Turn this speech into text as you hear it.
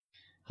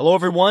Hello,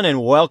 everyone,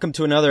 and welcome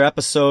to another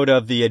episode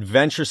of the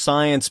Adventure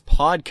Science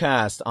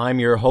Podcast. I'm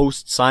your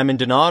host, Simon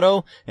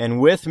Donato,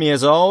 and with me,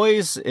 as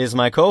always, is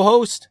my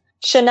co-host,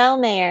 Chanel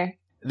Mayer.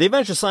 The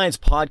Adventure Science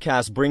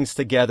Podcast brings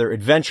together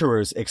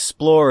adventurers,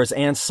 explorers,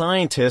 and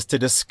scientists to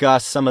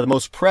discuss some of the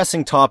most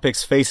pressing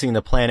topics facing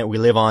the planet we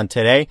live on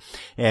today.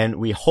 And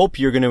we hope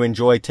you're going to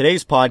enjoy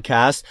today's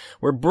podcast.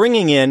 We're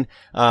bringing in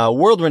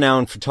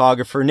world-renowned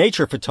photographer,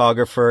 nature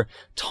photographer,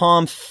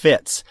 Tom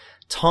Fitz.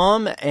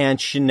 Tom and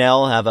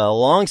Chanel have a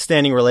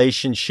long-standing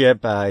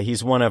relationship.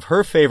 He's one of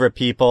her favorite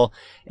people,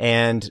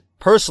 and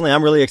personally,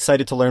 I'm really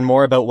excited to learn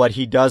more about what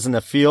he does in the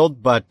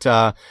field, but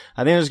I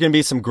think there's going to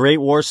be some great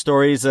war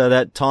stories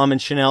that Tom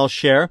and Chanel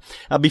share.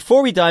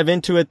 Before we dive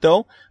into it,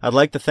 though, I'd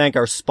like to thank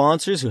our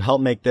sponsors who help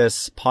make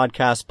this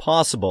podcast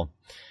possible.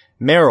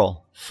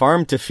 Merrill,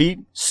 Farm to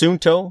Feet,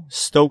 Suunto,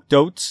 Stoked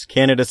Oats,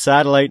 Canada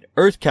Satellite,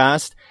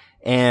 Earthcast,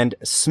 and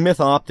Smith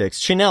Optics.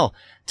 Chanel,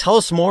 tell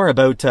us more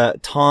about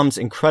Tom's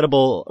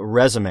incredible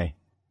resume.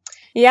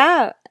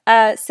 Yeah,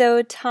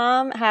 so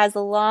Tom has a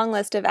long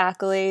list of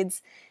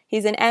accolades.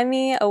 He's an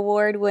Emmy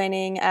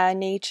award-winning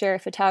nature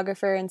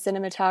photographer and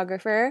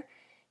cinematographer.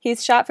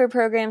 He's shot for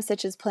programs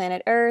such as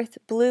Planet Earth,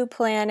 Blue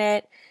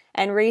Planet,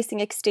 and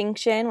Racing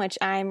Extinction, which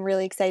I'm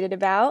really excited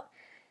about.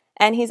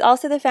 And he's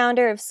also the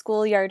founder of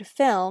Schoolyard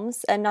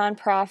Films, a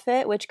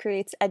nonprofit which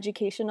creates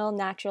educational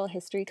natural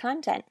history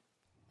content.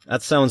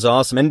 That sounds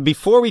awesome. And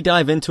before we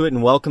dive into it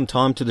and welcome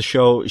Tom to the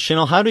show,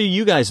 Chanel, how do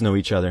you guys know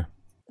each other?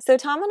 So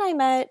Tom and I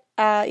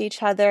met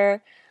each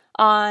other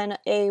on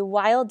a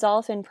wild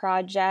dolphin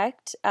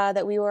project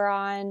that we were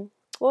on,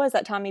 what was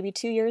that, Tom, maybe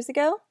 2 years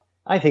ago?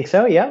 I think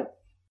so, yeah.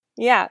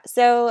 Yeah,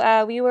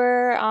 so we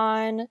were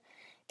on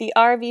the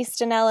RV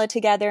Stanella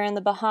together in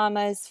the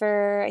Bahamas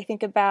for, I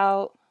think,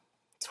 about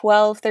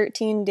 12,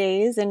 13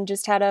 days and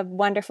just had a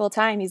wonderful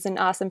time. He's an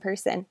awesome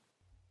person.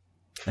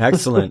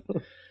 Excellent.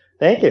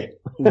 Thank you.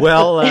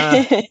 Well,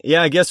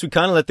 yeah, I guess we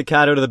kind of let the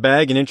cat out of the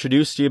bag and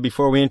introduced you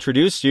before we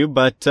introduced you.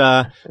 But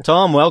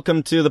Tom,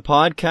 welcome to the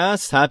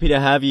podcast. Happy to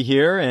have you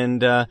here,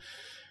 and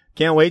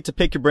can't wait to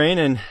pick your brain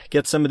and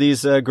get some of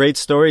these great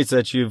stories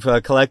that you've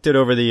collected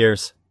over the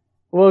years.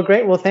 Well,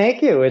 great. Well,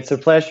 thank you. It's a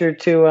pleasure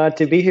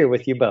to be here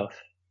with you both.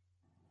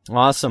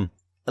 Awesome.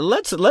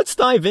 Let's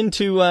dive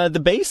into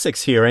the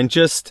basics here, and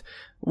just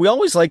we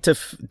always like to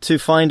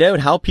find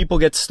out how people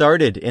get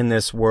started in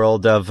this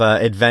world of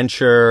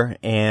adventure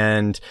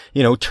and,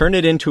 you know, turn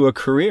it into a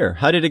career.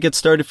 How did it get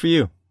started for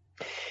you?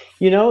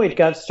 You know, it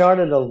got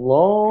started a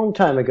long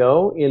time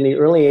ago in the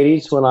early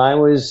 80s when I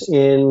was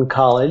in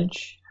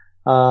college.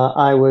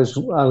 I was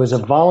a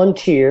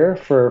volunteer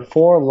for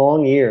 4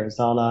 long years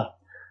on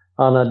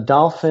a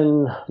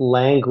dolphin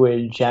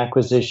language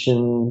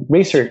acquisition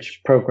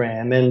research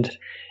program, and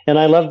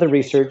I loved the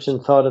research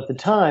and thought at the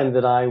time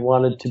that I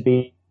wanted to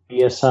be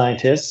a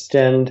scientist,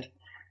 and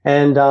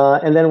then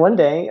one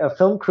day a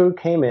film crew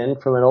came in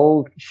from an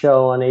old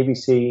show on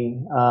ABC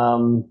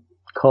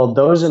called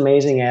Those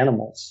Amazing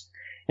Animals,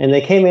 and they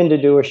came in to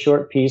do a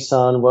short piece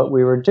on what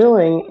we were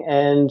doing.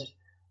 And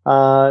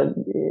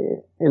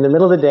in the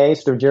middle of the day,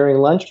 sort of during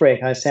lunch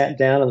break, I sat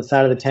down on the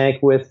side of the tank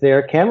with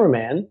their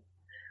cameraman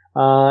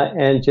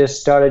and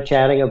just started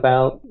chatting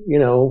about, you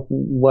know,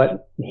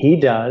 what he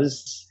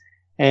does,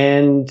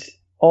 and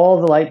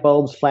all the light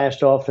bulbs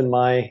flashed off in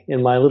my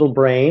little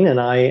brain, and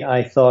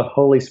I thought,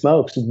 holy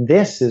smokes,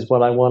 this is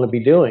what I want to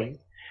be doing.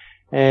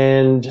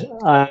 And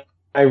I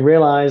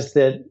realized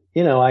that,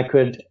 you know, I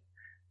could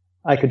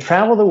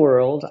travel the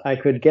world. I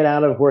could get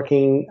out of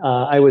working.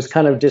 I was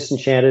kind of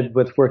disenchanted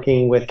with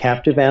working with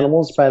captive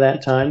animals by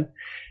that time.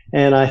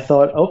 And I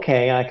thought,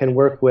 okay, I can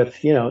work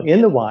with, you know,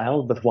 in the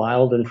wild, with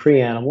wild and free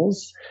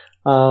animals.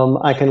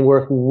 I can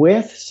work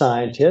with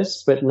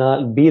scientists, but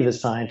not be the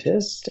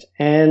scientist,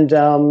 and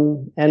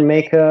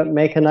make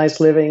a nice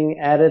living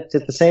at it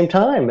at the same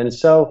time. And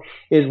so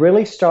it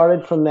really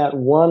started from that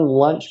one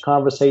lunch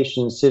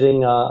conversation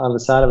sitting on the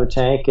side of a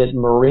tank at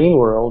Marine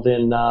World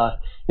in the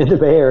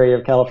Bay Area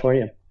of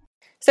California.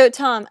 So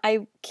Tom,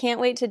 I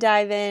can't wait to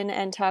dive in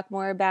and talk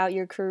more about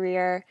your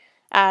career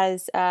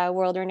as a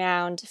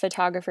world-renowned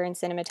photographer and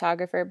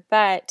cinematographer.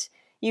 But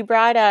you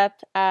brought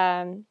up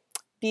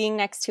being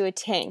next to a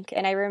tank.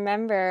 And I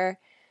remember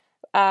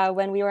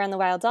when we were on the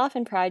Wild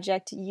Dolphin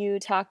Project, you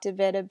talked a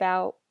bit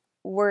about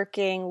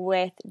working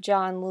with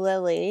John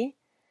Lilly.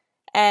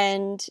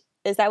 And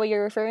is that what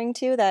you're referring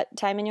to, that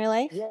time in your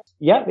life?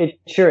 Yeah, it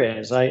sure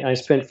is. I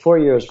spent 4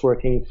 years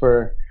working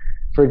for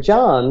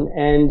John,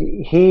 and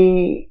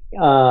he,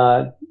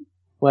 well,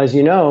 as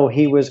you know,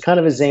 he was kind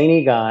of a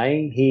zany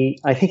guy.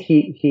 I think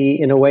he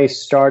in a way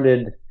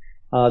started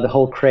the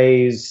whole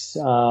craze,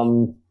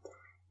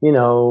 you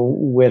know,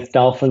 with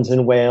dolphins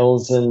and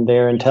whales and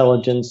their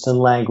intelligence and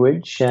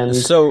language. And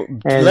so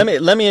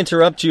let me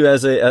interrupt you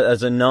as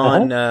a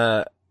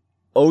non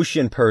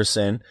ocean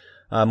person,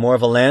 more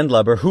of a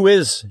landlubber. Who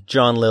is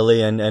John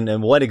Lilly,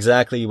 and what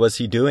exactly was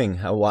he doing?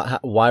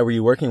 Why were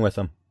you working with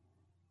him?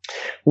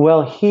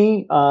 Well,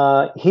 he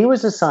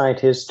was a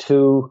scientist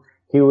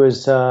he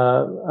was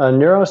a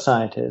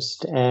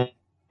neuroscientist,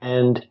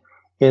 and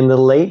in the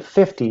late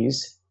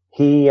 50s,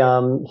 he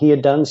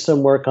had done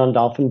some work on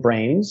dolphin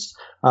brains,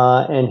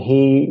 and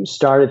he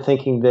started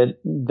thinking that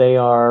they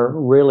are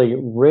really,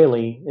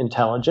 really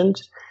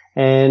intelligent.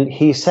 And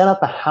he set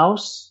up a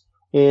house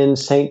in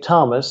St.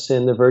 Thomas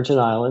in the Virgin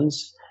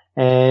Islands,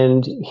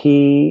 and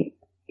he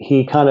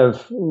kind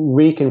of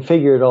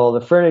reconfigured all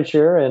the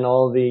furniture and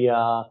all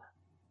the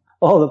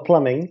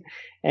plumbing,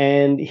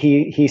 and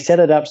he set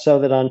it up so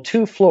that on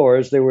 2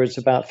 floors there was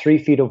about 3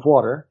 feet of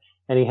water,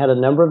 and he had a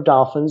number of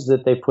dolphins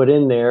that they put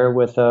in there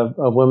with a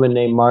woman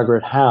named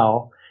Margaret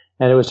Howe,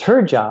 and it was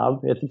her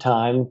job at the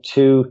time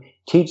to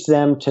teach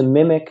them to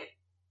mimic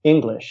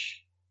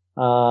English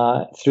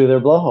through their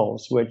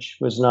blowholes, which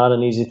was not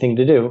an easy thing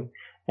to do.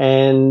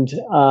 And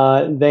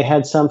they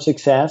had some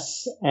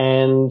success,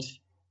 and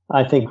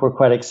I think were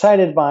quite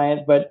excited by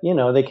it. But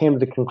they came to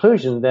the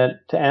conclusion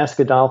that to ask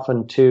a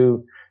dolphin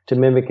to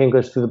mimic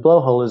English through the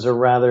blowhole is a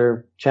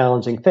rather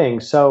challenging thing.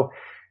 So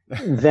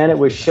then it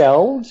was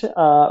shelved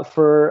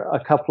for a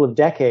couple of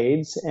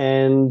decades,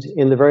 and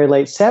in the very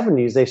late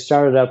 70s, they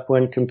started up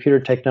when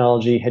computer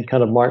technology had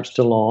kind of marched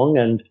along,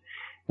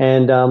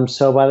 and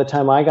so by the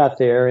time I got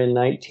there in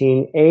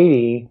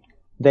 1980,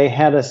 they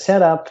had a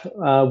setup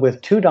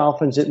with 2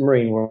 dolphins at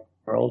Marine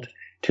World,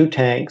 2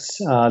 tanks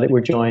that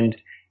were joined,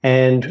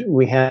 and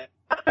we had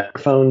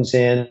microphones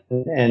in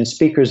and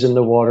speakers in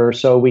the water,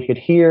 so we could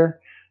hear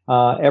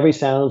every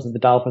sounds that the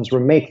dolphins were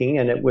making,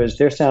 and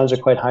their sounds are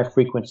quite high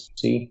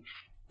frequency,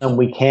 and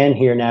we can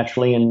hear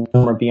naturally and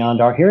are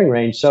beyond our hearing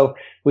range. So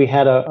we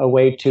had a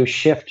way to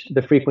shift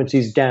the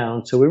frequencies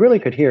down, so we really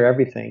could hear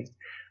everything.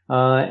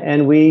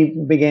 And we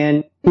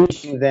began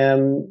teaching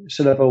them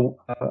sort of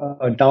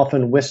a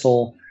dolphin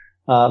whistle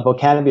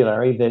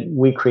vocabulary that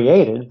we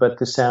created, but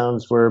the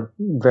sounds were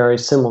very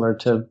similar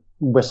to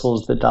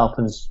whistles that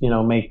dolphins,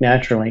 make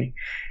naturally.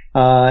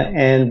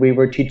 And we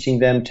were teaching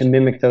them to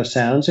mimic those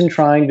sounds and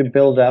trying to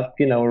build up,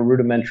 a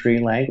rudimentary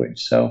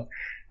language. So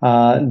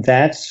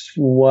that's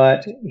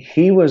what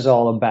he was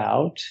all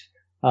about.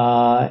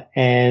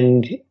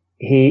 And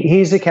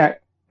he's a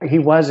character. He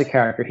was a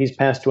character. He's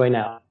passed away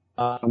now.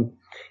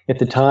 At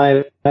the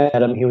time I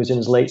met him, he was in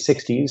his late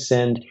 60s,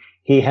 and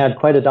he had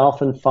quite a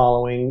dolphin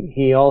following.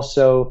 He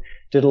also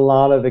did a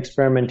lot of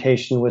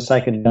experimentation with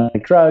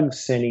psychedelic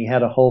drugs, and he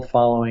had a whole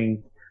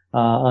following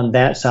on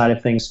that side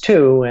of things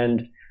too.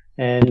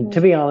 And to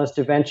be honest,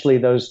 eventually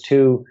those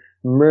 2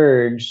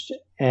 merged,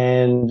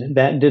 and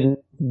that didn't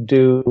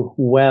do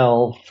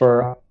well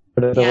for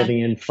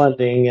profitability and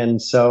funding. And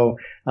so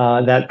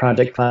that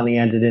project finally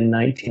ended in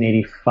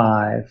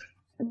 1985.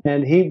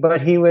 And he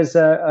was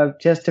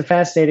just a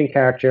fascinating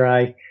character.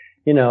 I,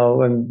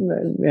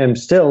 am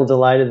still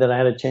delighted that I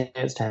had a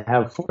chance to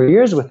have 4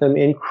 years with him.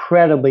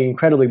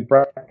 Incredibly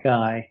bright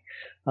guy.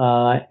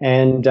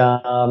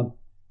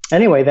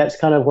 Anyway, that's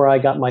kind of where I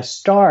got my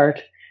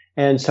start.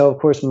 And so, of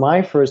course,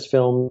 my first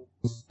film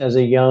as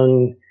a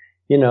young,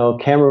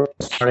 camera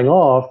starting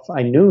off,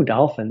 I knew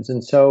dolphins.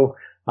 And so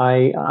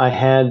I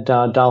had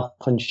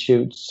dolphin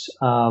shoots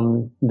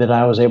that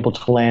I was able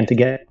to land to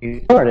get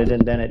started,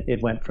 and then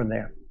it went from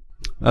there.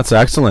 That's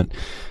excellent.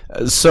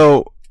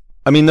 So,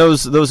 I mean,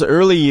 those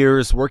early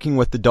years working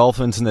with the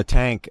dolphins in the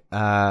tank,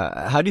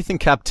 how do you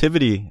think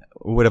captivity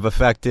would have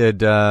affected,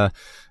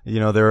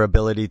 their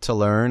ability to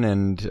learn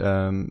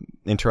and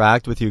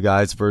interact with you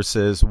guys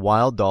versus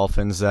wild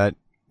dolphins that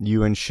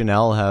you and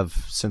Chanel have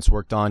since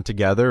worked on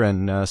together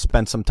and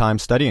spent some time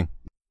studying?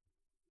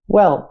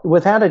 Well,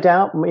 without a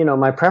doubt,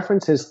 my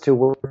preference is to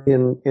work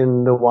in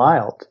the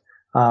wild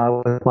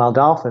with wild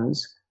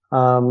dolphins.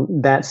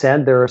 That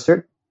said, there are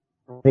certain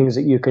things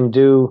that you can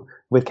do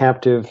with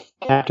captive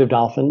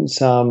dolphins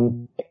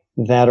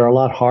that are a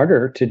lot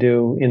harder to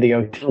do in the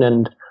ocean.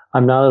 And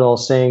I'm not at all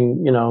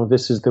saying,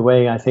 this is the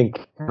way I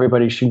think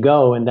everybody should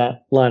go in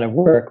that line of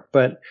work.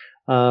 But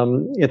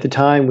at the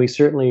time, we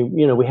certainly,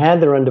 we had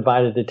their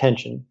undivided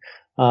attention.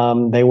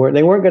 They weren't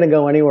going to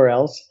go anywhere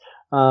else.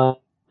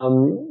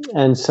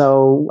 And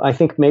so I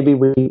think maybe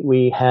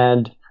we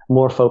had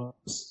more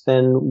focus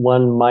than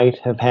one might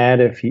have had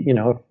if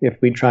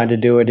we tried to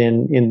do it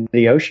in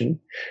the ocean.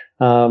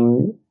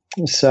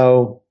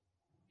 So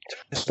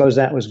I suppose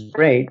that was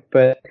great,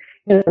 but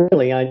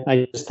really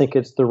I just think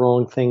it's the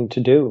wrong thing to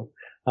do.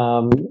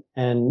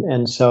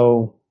 And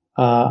so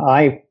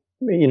I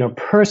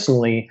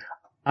personally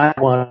I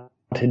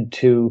wanted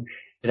to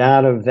get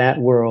out of that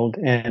world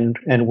and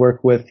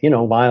work with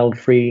wild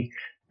free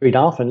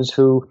dolphins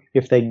who,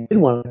 if they did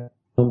want to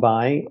come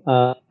by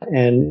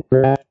and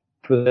interact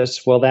with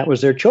us, well, that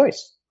was their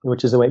choice,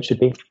 which is the way it should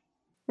be.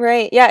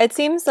 Right. Yeah, it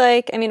seems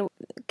like,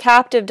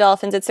 captive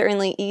dolphins, it's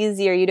certainly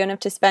easier. You don't have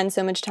to spend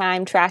so much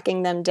time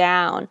tracking them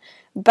down.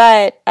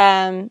 But,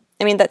 that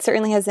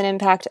certainly has an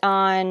impact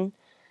on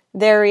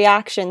their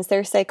reactions,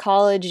 their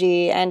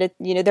psychology, and,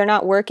 they're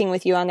not working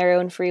with you on their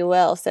own free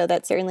will. So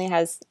that certainly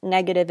has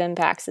negative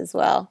impacts as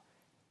well.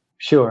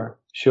 Sure.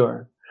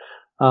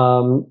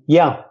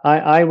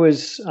 I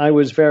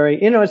was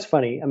very, it's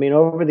funny.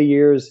 Over the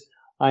years,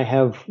 I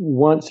have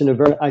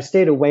I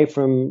stayed away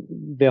from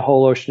the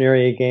whole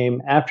Oceanaria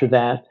game after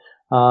that.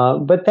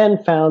 But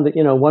then found that,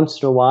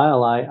 once in a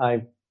while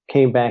I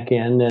came back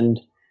in and,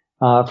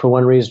 for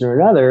one reason or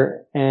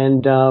another.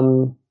 And,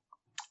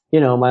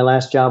 my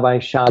last job, I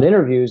shot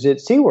interviews at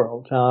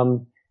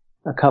SeaWorld,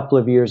 a couple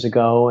of years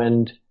ago.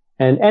 And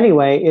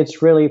anyway,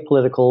 it's really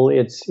political.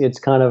 It's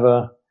kind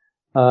of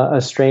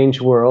a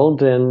strange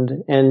world.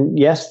 And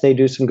yes, they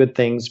do some good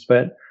things,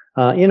 but,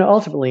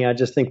 ultimately I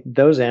just think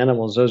those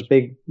animals, those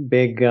big,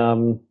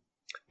 the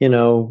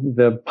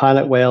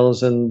pilot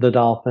whales and the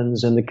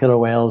dolphins and the killer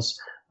whales,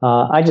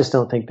 I just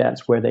don't think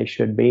that's where they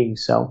should be.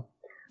 So,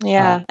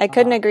 yeah, I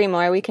couldn't agree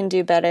more. We can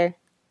do better.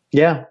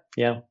 Yeah.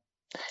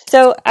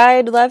 So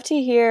I'd love to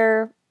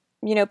hear,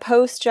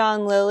 post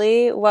John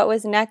Lilly, what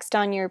was next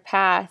on your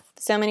path?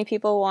 So many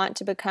people want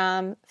to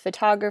become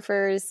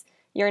photographers.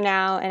 You're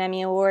now an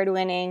Emmy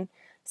Award-winning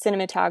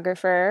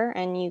cinematographer,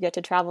 and you get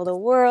to travel the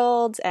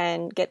world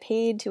and get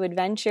paid to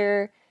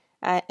adventure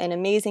in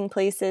amazing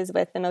places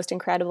with the most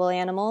incredible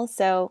animals.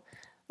 So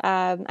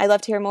I'd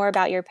love to hear more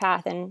about your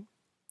path and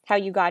how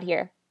you got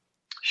here.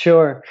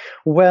 Sure.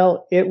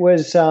 Well, it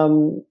was, I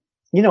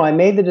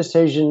made the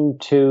decision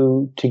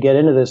to get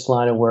into this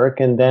line of work,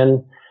 and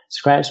then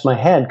scratched my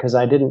head because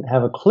I didn't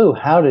have a clue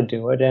how to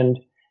do it.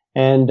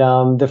 And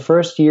the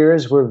first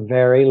years were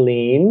very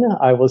lean,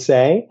 I will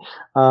say.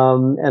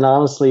 And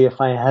honestly,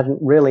 if I hadn't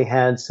really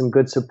had some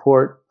good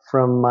support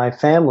from my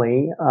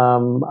family,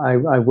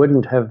 I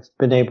wouldn't have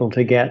been able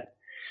to get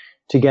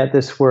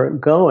this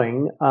work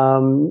going.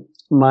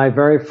 My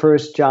very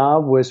first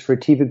job was for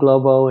TV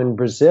Globo in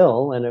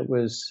Brazil, and it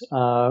was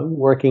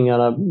working on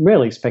a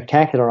really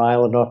spectacular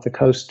island off the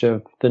coast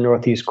of the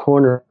northeast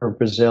corner of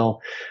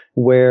Brazil,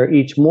 where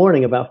each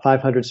morning about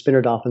 500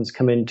 spinner dolphins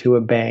come into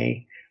a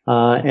bay,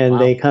 and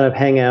they kind of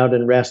hang out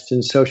and rest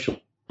and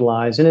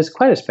socialize, and it's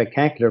quite a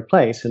spectacular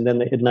place. And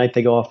then at night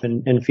they go off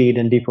and feed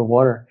in deeper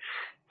water.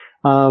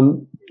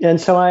 And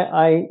so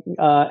I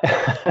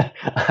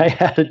I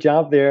had a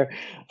job there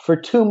for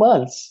 2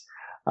 months.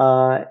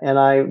 And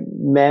I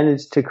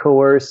managed to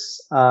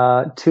coerce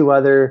two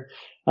other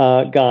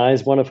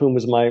guys, one of whom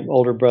was my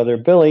older brother,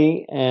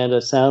 Billy, and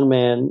a sound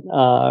man,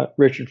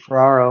 Richard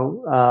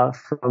Ferraro,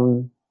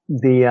 from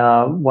the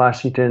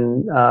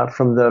Washington,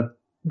 from the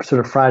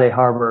sort of Friday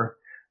Harbor,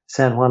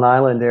 San Juan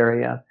Island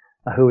area,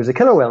 who was a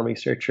killer whale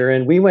researcher.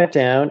 And we went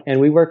down and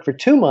we worked for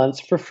 2 months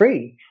for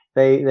free.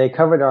 They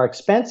covered our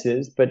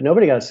expenses, but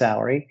nobody got a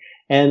salary.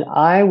 And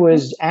I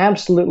was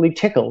absolutely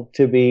tickled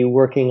to be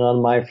working on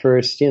my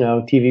first,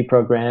 TV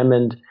program.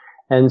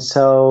 And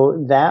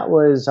so that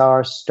was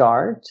our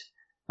start.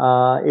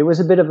 It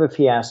was a bit of a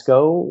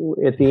fiasco.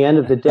 At the end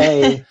of the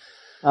day,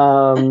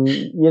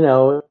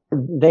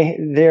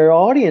 their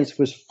audience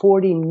was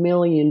 40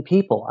 million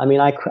people. I mean,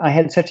 I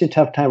had such a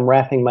tough time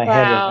wrapping my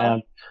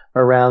head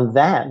around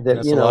that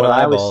That's what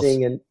I was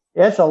seeing. And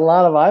it's a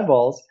lot of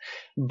eyeballs.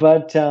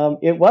 But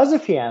it was a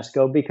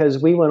fiasco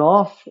because we went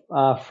off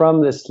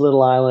from this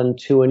little island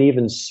to an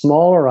even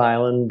smaller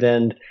island.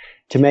 And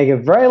to make a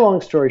very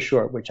long story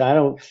short, which I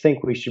don't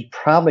think we should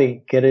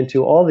probably get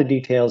into all the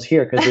details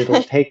here because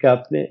it'll take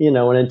up,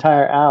 an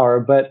entire hour.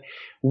 But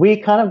we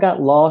kind of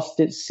got lost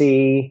at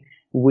sea.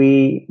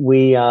 We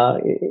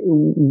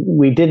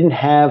didn't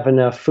have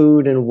enough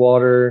food and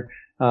water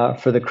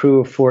for the crew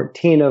of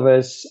 14 of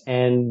us,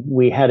 and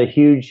we had a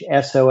huge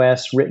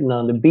SOS written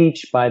on the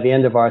beach by the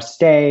end of our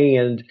stay.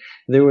 And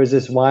there was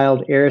this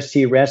wild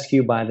air-sea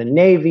rescue by the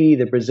Navy,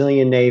 the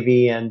Brazilian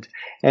Navy, and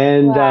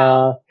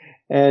wow.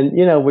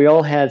 We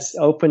all had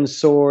open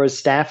sores,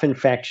 staph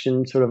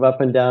infection, sort of up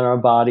and down our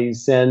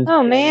bodies, and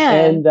oh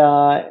man,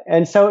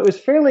 and so it was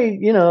fairly,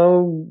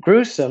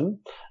 gruesome.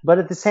 But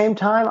at the same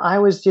time, I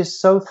was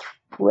just so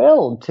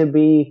thrilled to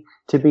be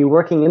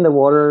working in the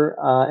water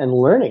and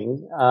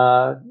learning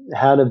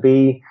how to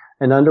be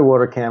an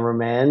underwater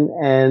cameraman,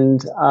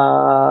 and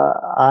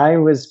I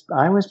was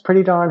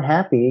pretty darn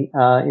happy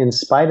in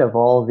spite of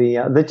all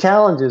the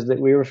challenges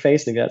that we were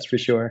facing. That's for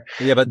sure.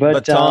 Yeah,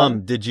 but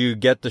Tom, did you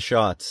get the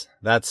shots?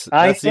 That's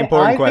the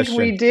important question.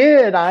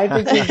 I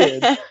think we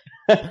did.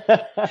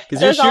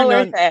 Because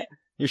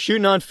you're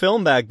shooting on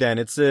film back then.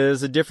 It's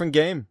a different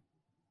game.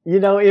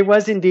 It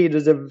was indeed. It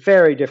was a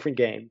very different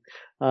game.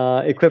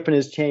 Equipment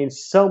has changed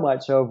so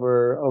much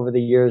over the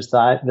years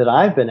that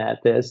I've been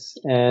at this.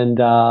 And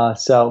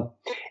so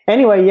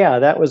anyway, yeah,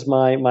 that was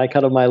my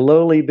kind of my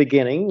lowly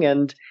beginning.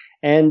 And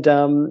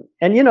I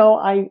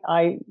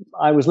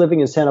was living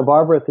in Santa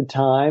Barbara at the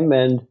time,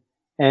 and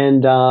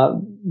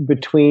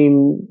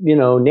between,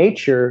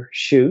 nature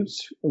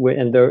shoots,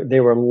 and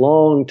there were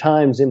long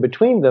times in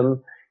between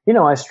them,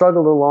 I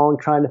struggled along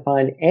trying to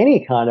find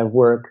any kind of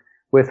work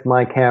with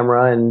my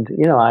camera. And,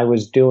 I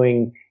was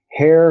doing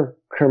hair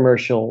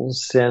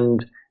commercials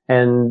and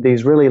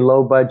these really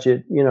low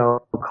budget,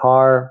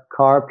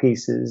 car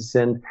pieces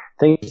and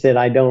things that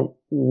I don't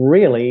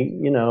really,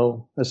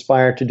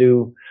 aspire to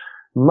do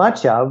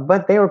much of,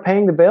 but they were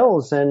paying the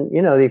bills. And,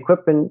 the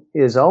equipment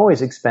is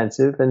always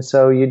expensive. And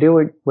so you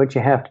do what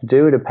you have to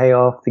do to pay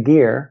off the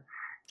gear.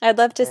 I'd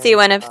love to see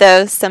one of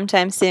those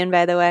sometime soon,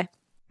 by the way.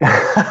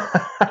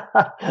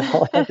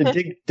 I'll have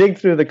to dig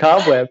through the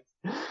cobweb.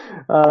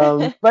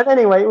 But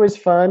anyway, it was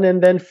fun.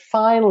 And then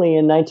finally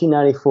in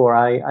 1994,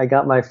 I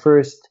got my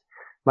first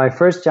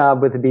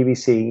job with the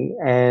BBC,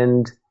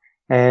 and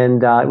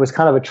it was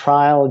kind of a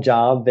trial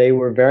job. They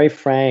were very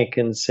frank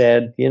and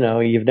said,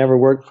 you've never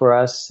worked for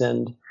us,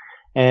 and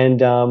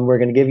we're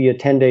going to give you a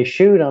 10-day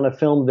shoot on a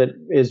film that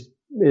is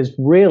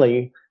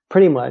really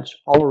pretty much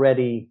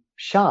already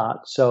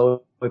shot.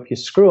 So if you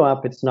screw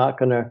up, it's not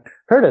going to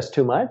hurt us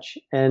too much.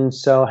 And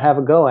so have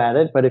a go at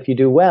it. But if you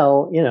do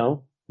well,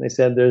 they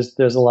said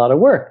there's a lot of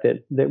work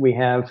that we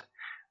have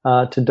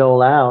to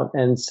dole out.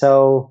 And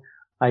so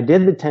I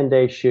did the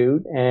 10-day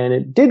shoot, and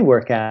it did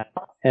work out.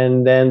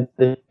 And then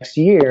the next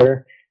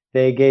year,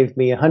 they gave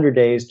me 100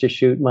 days to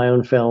shoot my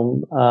own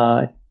film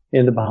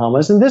in the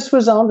Bahamas. And this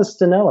was on the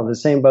Stenella, the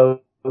same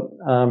boat,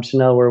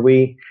 Stenella, where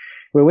we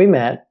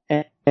met.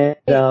 And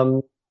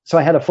so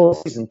I had a full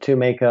season to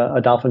make a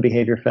dolphin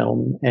behavior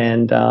film.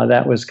 And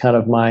that was kind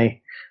of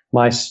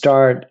my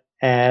start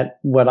at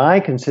what I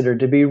consider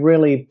to be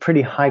really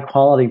pretty high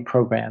quality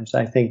programs.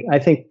 I think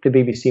the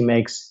BBC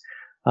makes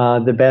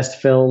the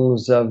best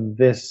films of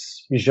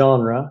this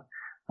genre.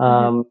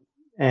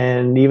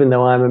 And even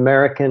though I'm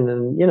American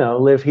and,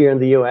 live here in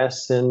the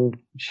US and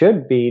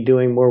should be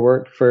doing more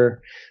work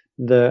for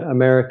the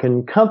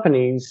American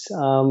companies,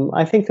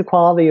 I think the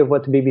quality of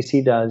what the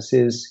BBC does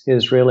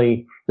is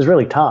really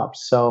top.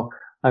 So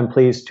I'm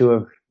pleased to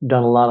have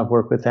done a lot of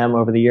work with them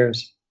over the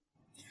years.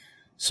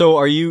 So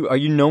are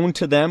you known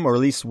to them, or at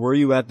least were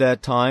you at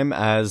that time,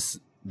 as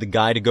the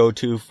guy to go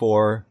to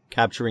for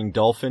capturing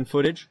dolphin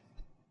footage?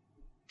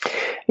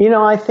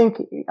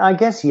 I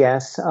guess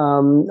yes.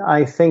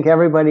 I think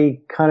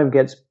everybody kind of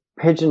gets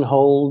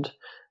pigeonholed,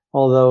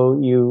 although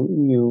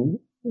you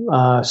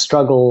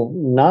struggle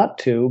not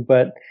to.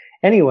 But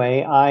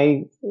anyway,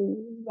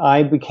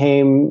 I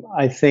became,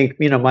 I think,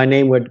 my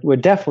name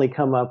would definitely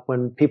come up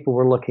when people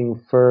were looking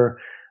for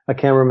a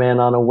cameraman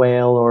on a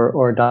whale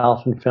or a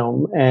dolphin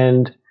film.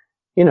 And,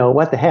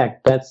 what the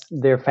heck?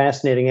 They're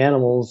fascinating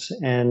animals.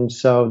 And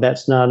so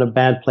that's not a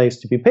bad place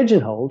to be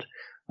pigeonholed.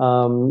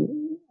 But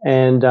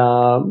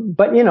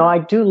I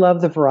do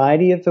love the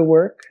variety of the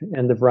work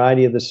and the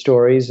variety of the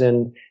stories.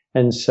 And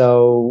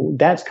so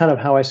that's kind of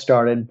how I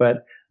started.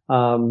 But,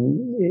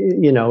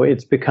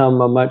 it's become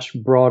a much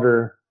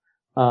broader,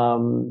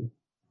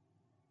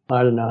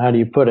 I don't know, how do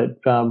you put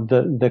it?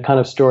 The kind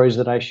of stories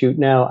that I shoot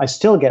now, I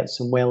still get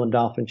some whale and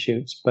dolphin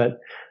shoots,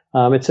 but,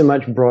 it's a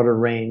much broader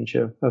range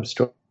of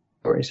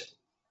stories.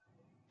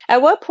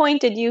 At what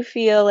point did you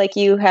feel like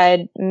you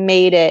had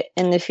made it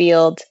in the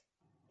field?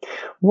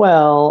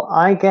 Well,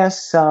 I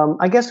guess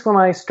when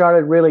I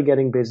started really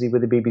getting busy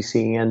with the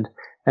BBC,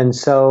 and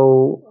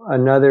so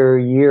another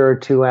year or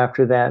two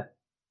after that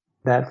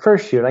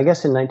first shoot, I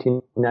guess in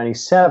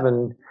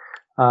 1997,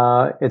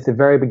 at the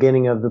very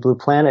beginning of the Blue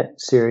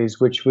Planet series,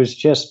 which was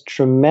just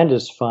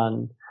tremendous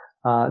fun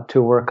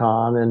to work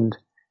on,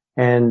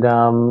 and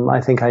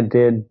I think I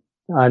did,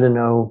 I don't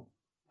know,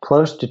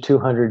 close to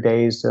 200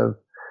 days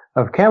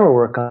of camera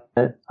work on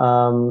it.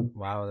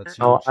 Wow, that's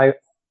huge.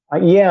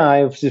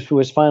 I just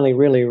was finally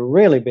really,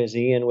 really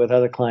busy, and with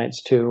other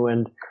clients too,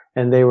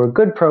 and they were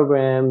good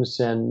programs,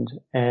 and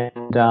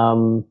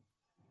the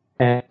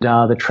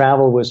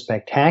travel was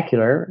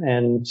spectacular,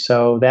 and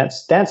so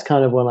that's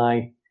kind of when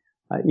I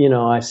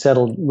really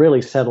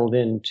settled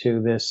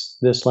into this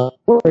line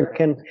of work,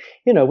 and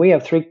we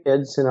have 3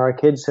 kids, and our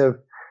kids have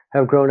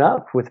grown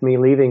up with me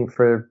leaving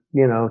for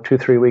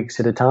 2-3 weeks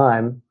at a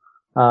time,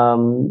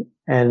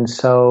 and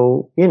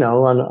so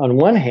on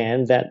one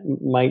hand that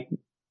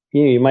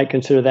you might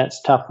consider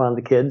that's tough on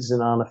the kids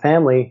and on the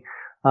family.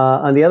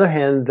 On the other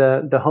hand,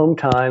 the home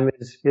time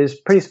is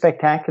pretty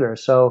spectacular.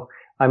 So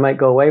I might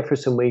go away for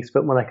some weeks,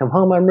 but when I come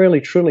home, I'm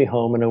really truly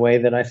home in a way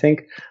that I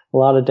think a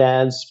lot of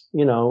dads,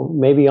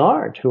 maybe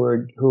aren't, who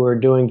are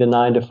doing the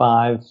 9 to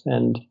 5.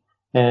 And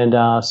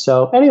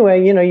so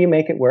anyway, you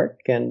make it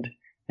work, and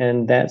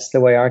that's the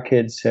way our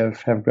kids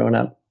have grown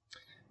up.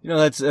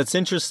 That's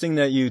interesting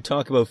that you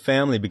talk about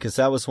family, because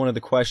that was one of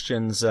the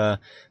questions that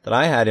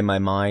I had in my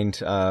mind.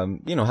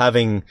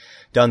 Having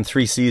done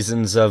 3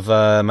 seasons of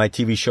my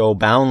TV show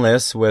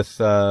Boundless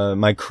with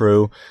my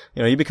crew,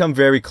 you become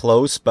very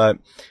close, but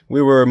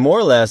we were more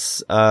or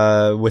less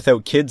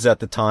without kids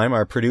at the time.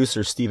 Our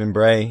producer, Stephen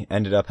Bray,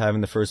 ended up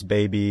having the first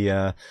baby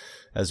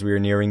as we were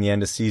nearing the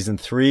end of season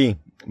 3.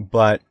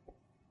 But,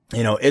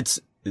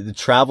 the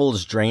travel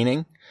is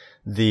draining.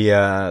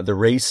 The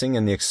racing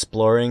and the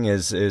exploring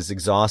is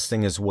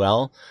exhausting as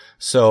well.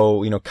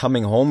 So,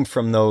 coming home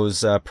from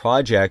those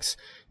projects,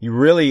 you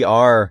really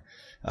are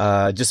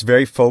just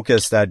very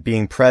focused at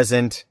being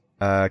present,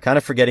 kind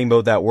of forgetting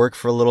about that work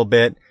for a little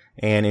bit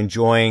and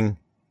enjoying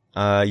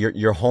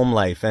your home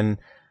life. And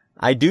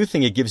I do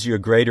think it gives you a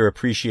greater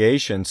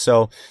appreciation.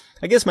 So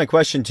I guess my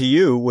question to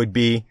you would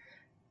be,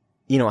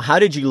 how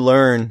did you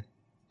learn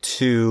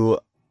to,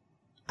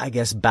 I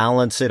guess,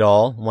 balance it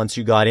all once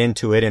you got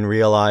into it and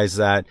realized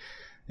that,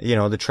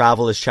 the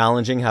travel is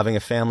challenging. Having a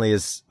family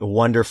is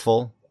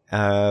wonderful,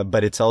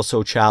 but it's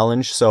also a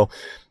challenge. So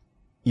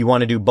you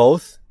want to do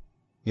both.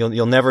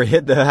 You'll never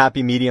hit the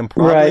happy medium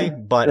probably,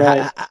 Right, but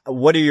right.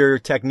 what are your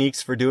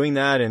techniques for doing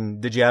that? And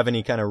did you have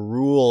any kind of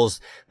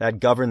rules that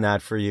govern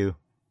that for you?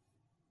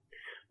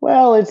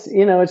 Well,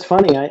 it's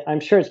funny. I'm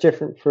sure it's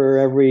different for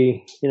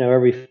every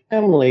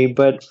family,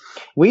 but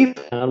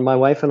my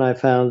wife and I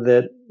found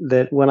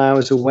that when I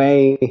was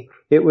away,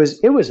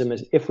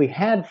 if we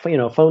had,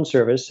 phone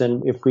service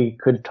and if we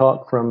could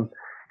talk from,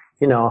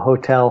 a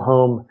hotel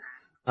home,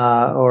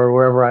 or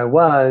wherever I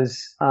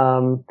was,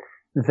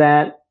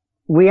 that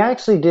we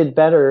actually did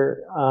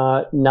better,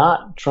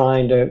 not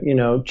trying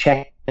to,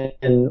 check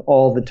in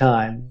all the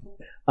time.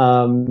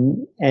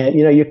 And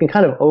you can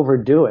kind of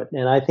overdo it,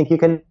 and I think you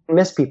can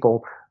miss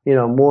people,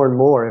 more and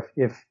more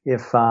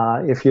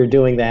if you're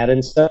doing that.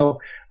 And so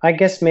I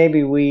guess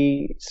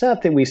maybe it's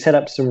not that we set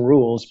up some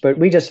rules, but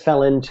we just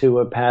fell into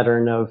a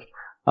pattern of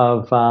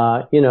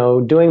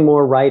doing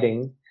more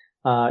writing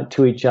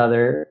to each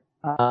other,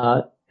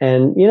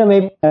 and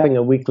maybe having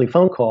a weekly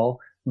phone call.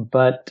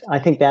 But I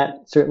think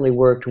that certainly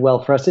worked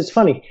well for us. It's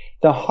funny.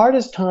 The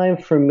hardest time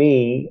for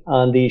me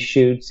on these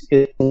shoots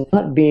is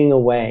not being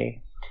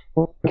away.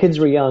 When kids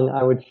were young,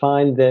 I would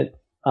find that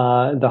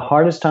the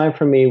hardest time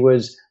for me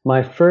was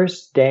my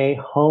first day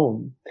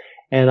home.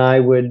 And I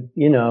would,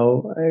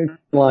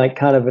 like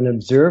kind of an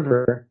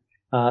observer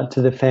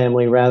to the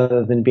family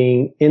rather than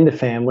being in the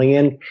family.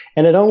 And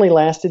it only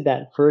lasted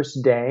that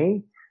first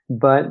day.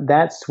 But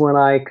that's when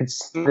I could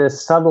see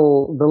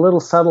the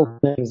little subtle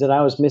things that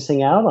I was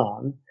missing out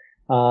on,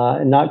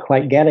 and not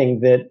quite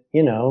getting that,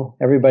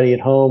 everybody at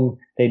home,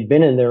 they'd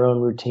been in their own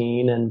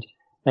routine.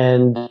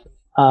 And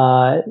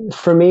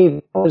for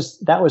me,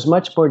 that was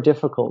much more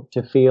difficult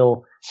to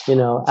feel,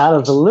 out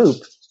of the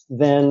loop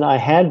than I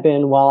had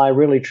been while I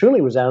really truly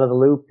was out of the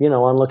loop,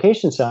 on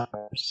location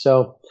somewhere.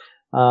 So,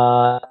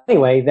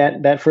 anyway,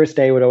 that first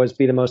day would always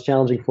be the most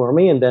challenging for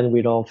me. And then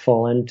we'd all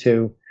fall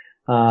into,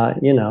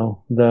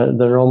 the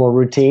normal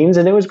routines,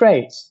 and it was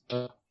great.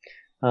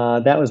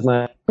 That was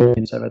my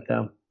experience of it,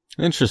 though.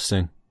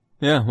 Interesting.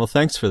 Yeah. Well,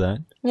 thanks for that.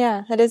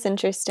 Yeah, that is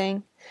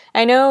interesting.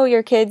 I know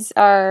your kids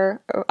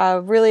are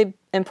really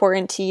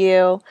important to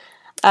you.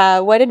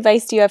 What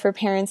advice do you have for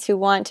parents who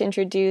want to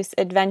introduce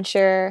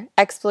adventure,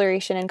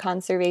 exploration, and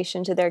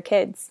conservation to their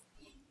kids?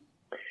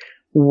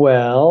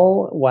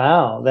 Well,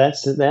 wow,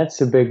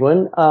 that's a big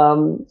one.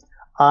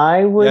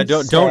 I would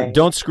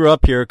don't screw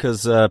up here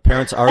because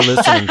parents are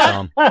listening,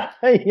 Tom. Yeah,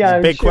 it's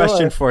a big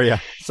question for you.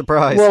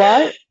 Surprise.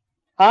 Well,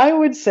 I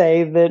would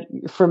say that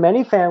for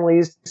many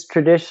families,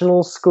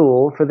 traditional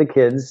school for the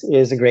kids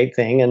is a great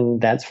thing, and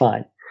that's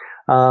fine.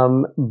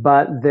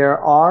 But there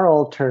are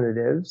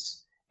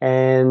alternatives,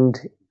 and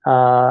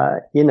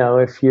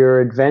if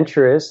you're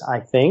adventurous, I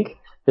think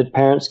that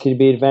parents could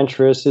be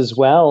adventurous as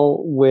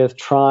well with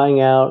trying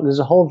out. There's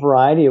a whole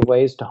variety of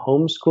ways to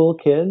homeschool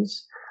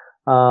kids.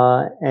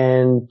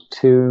 And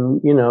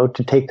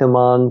to take them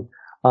on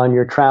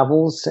your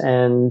travels,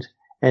 and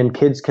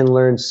kids can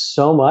learn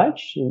so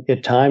much,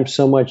 at times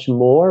so much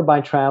more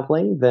by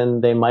traveling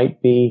than they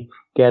might be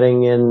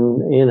getting in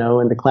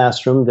the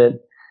classroom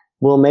that,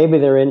 well, maybe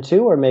they're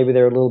into, or maybe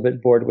they're a little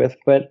bit bored with.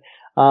 But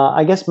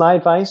I guess my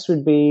advice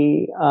would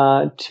be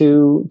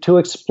to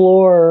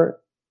explore,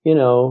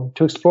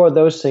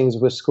 those things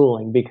with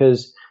schooling,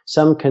 because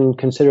some can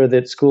consider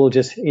that school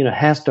just,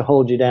 has to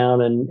hold you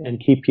down and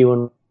keep you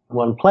in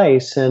one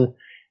place. And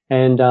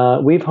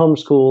we've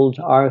homeschooled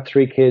our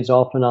three kids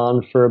off and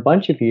on for a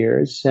bunch of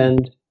years.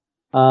 And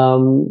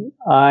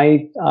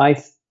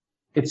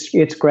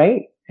it's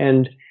great.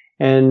 And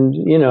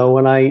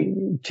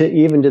when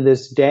even to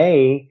this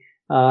day,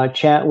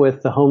 chat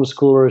with the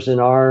homeschoolers in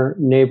our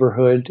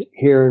neighborhood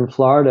here in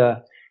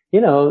Florida,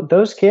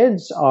 those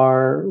kids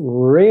they're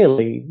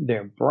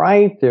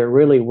bright, they're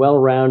really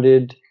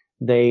well-rounded.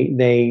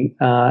 They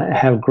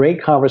have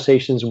great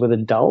conversations with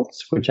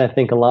adults, which I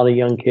think a lot of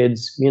young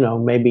kids,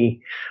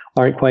 maybe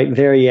aren't quite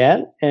there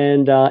yet.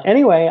 And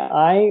anyway,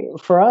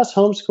 for us,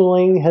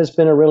 homeschooling has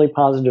been a really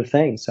positive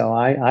thing. So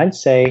I'd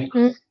say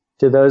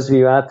to those of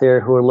you out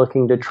there who are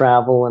looking to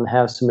travel and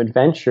have some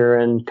adventure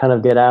and kind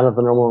of get out of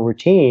the normal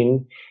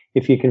routine,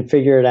 if you can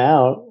figure it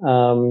out,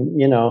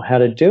 how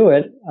to do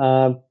it,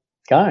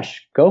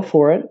 gosh, go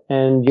for it,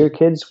 and your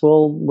kids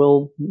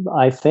will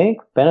I think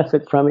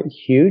benefit from it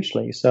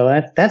hugely.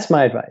 So that's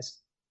my advice.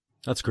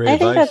 That's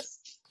great advice.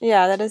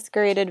 That is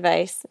great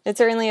advice. It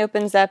certainly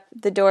opens up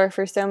the door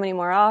for so many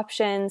more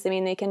options. I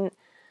mean, they can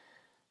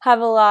have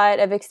a lot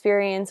of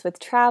experience with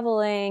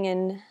traveling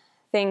and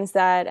things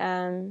that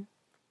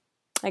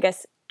I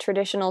guess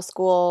traditional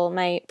school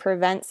might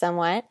prevent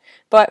somewhat.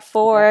 But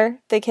for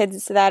the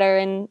kids that are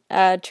in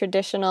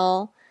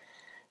traditional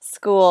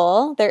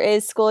school, there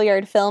is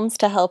Schoolyard Films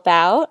to help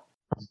out.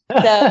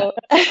 So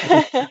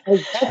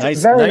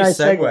nice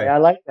segue. I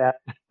like that.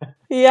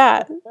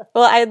 Yeah.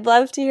 Well, I'd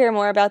love to hear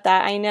more about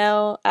that. I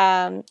know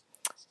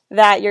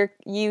that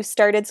you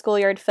started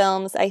Schoolyard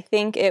Films. I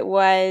think it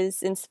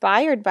was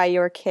inspired by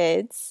your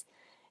kids.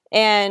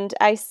 And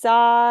I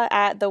saw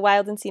at the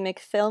Wild and Scenic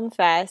Film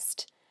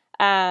Fest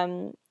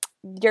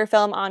your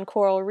film on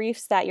coral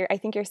reefs that I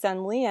think your son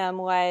Liam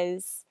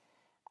was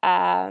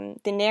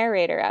the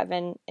narrator of,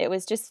 and it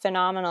was just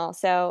phenomenal.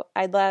 So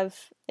I'd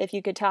love if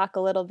you could talk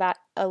a little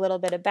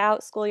bit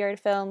about Schoolyard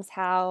Films,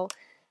 how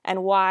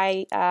and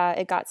why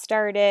it got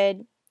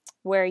started,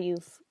 where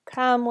you've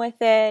come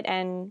with it,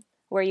 and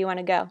where you want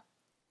to go.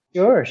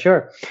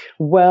 Sure.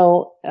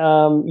 Well,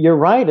 you're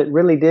right. It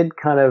really did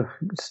kind of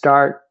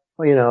start,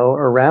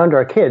 around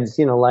our kids.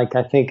 Like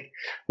I think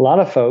a lot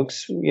of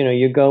folks,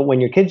 you go when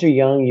your kids are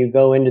young, you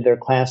go into their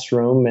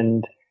classroom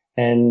and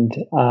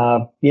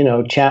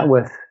chat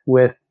with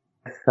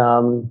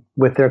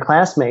their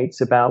classmates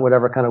about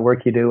whatever kind of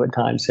work you do at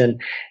times.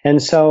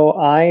 And so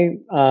I,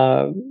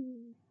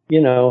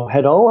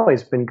 had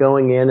always been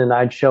going in and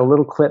I'd show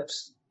little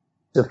clips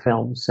of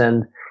films,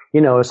 and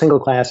a single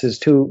class is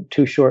too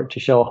short to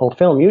show a whole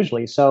film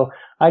usually. So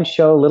I'd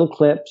show little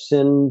clips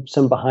and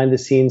some behind the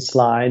scenes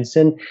slides,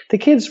 and the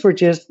kids were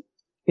just,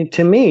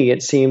 to me,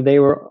 it seemed they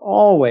were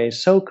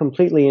always so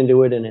completely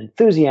into it and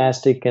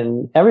enthusiastic,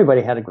 and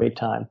everybody had a great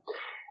time.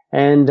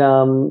 And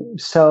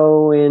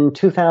so in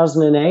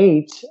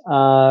 2008,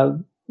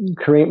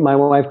 my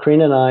wife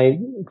Karina and I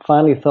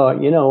finally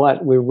thought, you know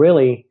what, we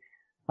really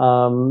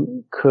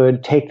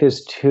could take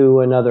this to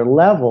another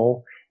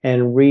level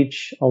and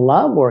reach a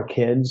lot more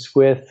kids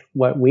with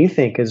what we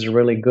think is a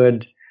really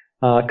good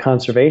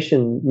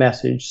conservation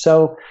message.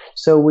 So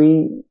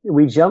we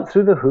jumped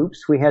through the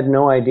hoops. We had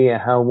no idea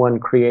how one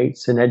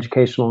creates an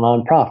educational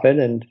nonprofit,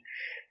 and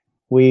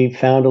we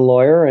found a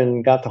lawyer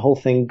and got the whole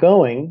thing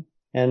going.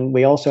 And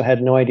we also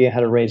had no idea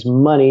how to raise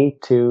money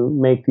to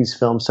make these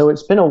films. So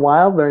it's been a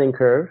wild learning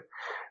curve,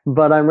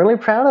 but I'm really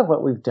proud of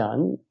what we've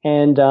done.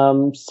 And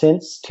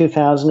since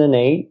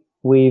 2008,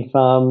 we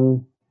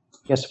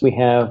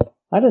have,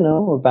 I don't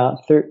know,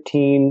 about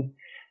 13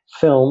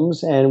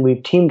 films, and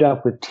we've teamed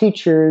up with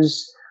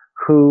teachers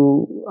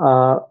who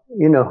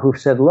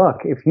said,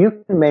 look, if you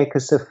can make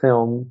us a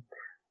film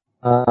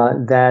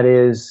that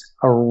is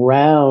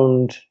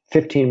around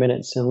 15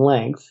 minutes in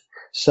length,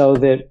 so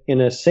that in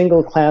a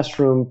single class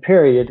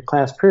period,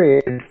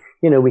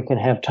 we can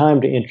have time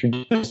to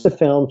introduce the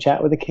film,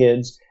 chat with the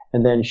kids,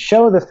 and then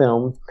show the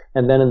film,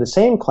 and then in the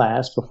same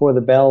class, before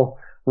the bell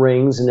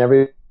rings and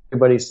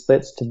everybody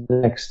splits to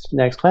the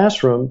next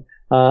classroom,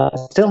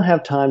 still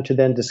have time to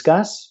then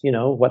discuss,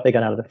 what they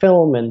got out of the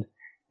film, and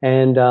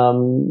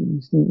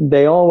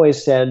they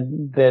always said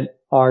that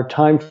our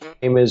time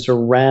frame is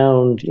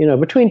around,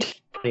 between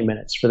 20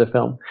 minutes for the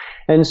film,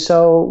 and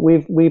so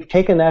we've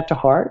taken that to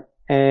heart.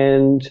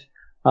 And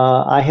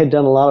I had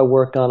done a lot of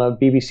work on a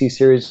BBC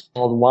series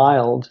called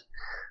Wild,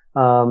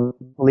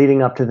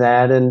 leading up to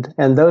that,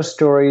 and those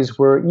stories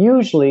were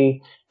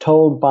usually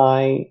told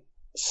by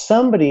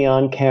somebody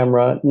on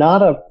camera,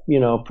 not a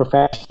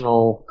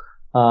professional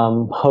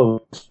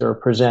host or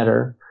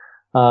presenter,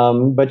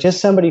 but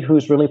just somebody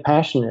who's really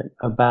passionate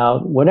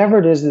about whatever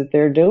it is that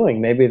they're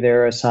doing. Maybe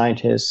they're a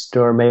scientist,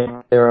 or maybe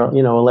they're a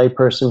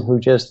layperson who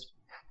just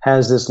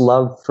has this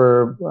love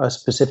for a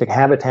specific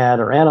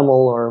habitat or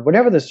animal or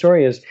whatever the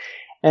story is.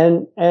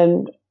 And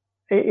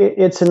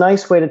it's a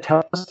nice way to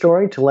tell a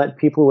story, to let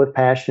people with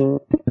passion,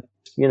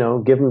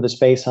 give them the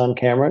space on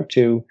camera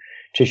to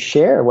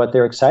share what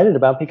they're excited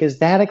about, because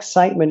that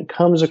excitement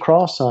comes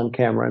across on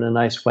camera in a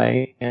nice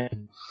way.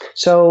 And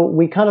so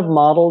we kind of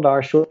modeled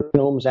our short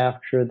films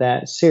after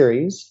that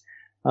series.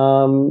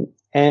 We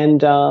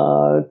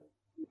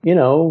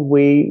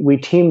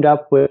teamed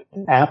up with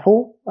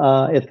Apple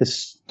at the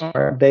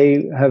start.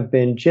 They have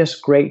been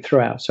just great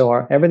throughout. So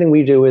everything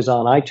we do is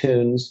on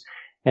iTunes,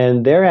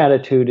 and their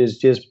attitude is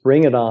just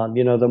bring it on.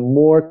 The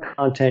more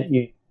content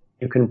you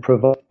can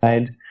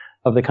provide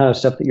of the kind of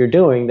stuff that you're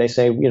doing, they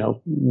say,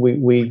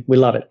 we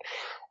love it.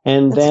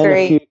 And That's then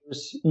great.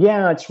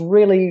 it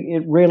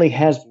really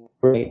has been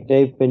great.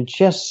 They've been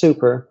just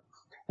super.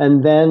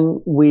 And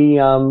then we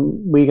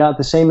got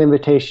the same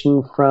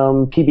invitation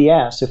from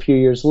PBS a few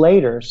years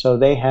later. So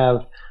they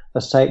have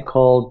a site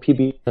called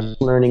PBS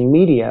Learning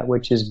Media,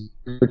 which is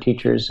for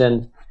teachers,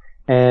 and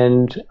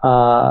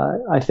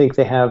I think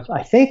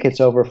it's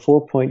over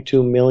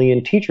 4.2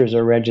 million teachers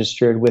are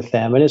registered with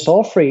them, and it's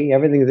all free.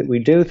 Everything that we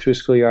do through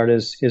Schoolyard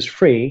is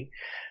free.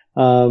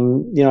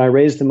 I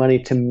raise the money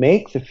to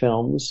make the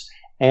films,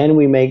 and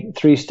we make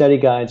 3 study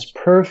guides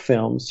per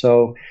film.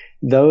 So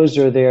those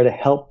are there to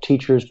help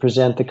teachers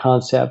present the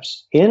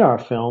concepts in our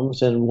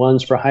films, and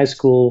one's for high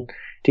school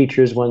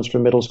teachers, one's for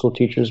middle school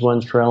teachers,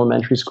 one's for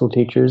elementary school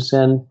teachers.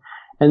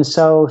 And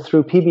so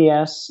through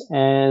PBS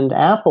and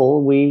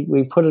Apple,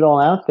 we put it all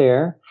out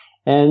there.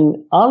 And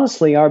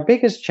honestly, our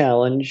biggest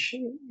challenge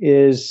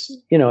is,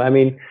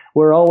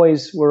 we're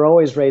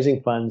always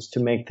raising funds to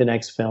make the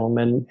next film,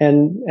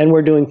 and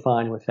we're doing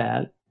fine with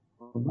that.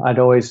 I'd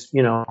always,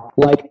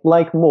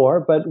 like more,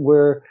 but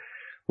we're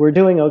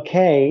doing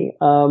okay.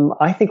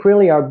 I think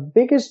really our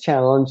biggest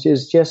challenge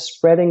is just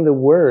spreading the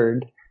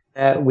word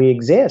that we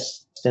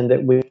exist, and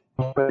that we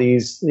offer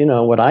these,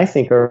 what I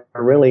think are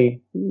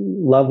really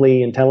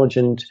lovely,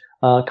 intelligent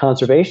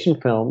conservation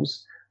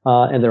films,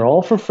 and they're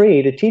all for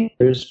free to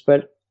teachers.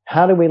 But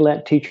how do we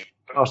let teachers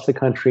across the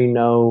country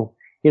know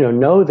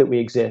that we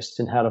exist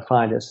and how to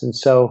find us? And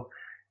so,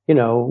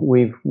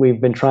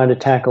 we've been trying to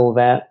tackle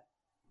that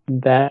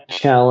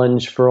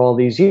challenge for all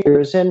these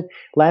years. And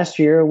last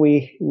year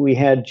we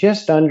had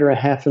just under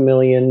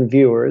 500,000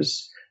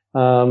 viewers,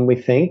 we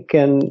think,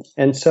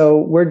 and so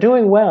we're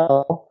doing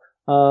well.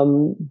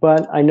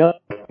 But I know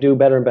we can do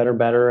better and better and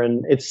better.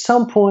 And at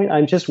some point,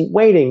 I'm just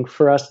waiting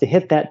for us to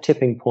hit that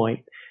tipping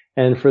point,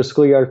 and for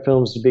Schoolyard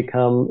Films to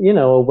become,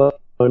 a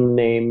well-known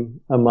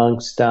name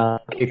amongst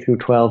K through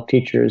 12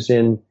 teachers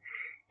in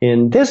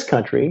this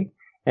country.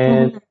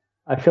 And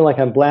I feel like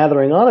I'm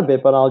blathering on a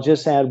bit, but I'll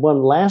just add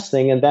one last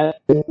thing, and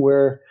that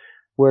we're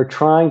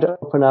trying to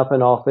open up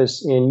an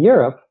office in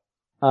Europe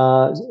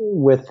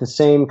with the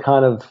same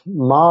kind of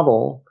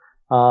model,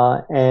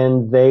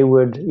 and they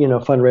would,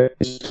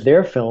 fundraise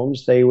their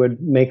films. They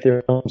would make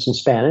their films in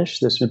Spanish.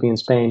 This would be in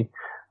Spain,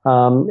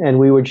 and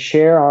we would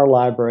share our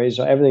libraries.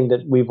 So everything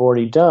that we've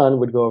already done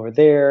would go over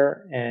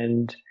there,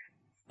 and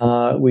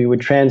we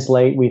would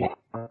translate. We,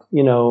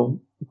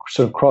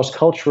 sort of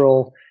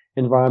cross-cultural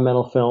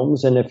environmental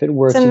films, and if it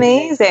works, it's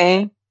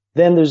amazing.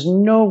 Then there's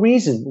no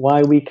reason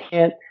why we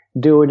can't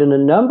do it in a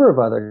number of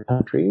other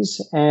countries.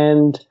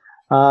 And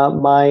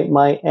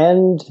my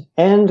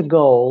end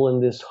goal in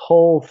this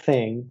whole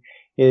thing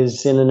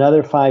is, in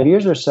another 5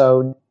 years or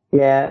so,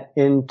 get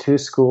into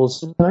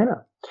schools in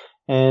China,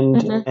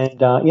 and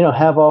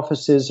have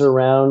offices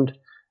around,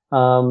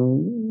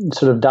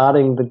 sort of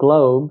dotting the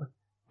globe,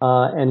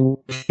 and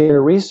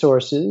share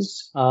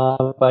resources.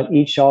 But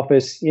each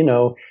office,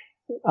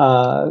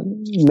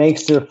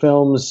 makes their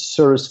films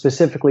sort of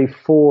specifically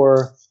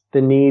for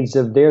the needs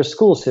of their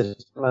school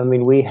system. I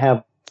mean, we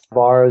have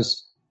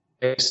ours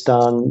based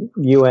on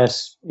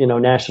U.S.,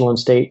 national and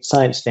state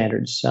science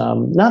standards.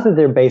 Not that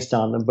they're based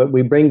on them, but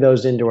we bring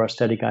those into our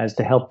study guides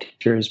to help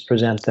teachers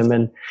present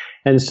them.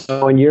 And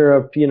so in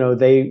Europe,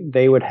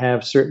 they would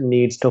have certain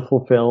needs to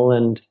fulfill,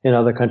 and in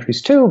other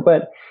countries too.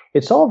 But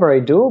it's all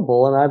very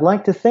doable, and I'd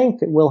like to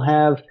think that we'll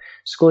have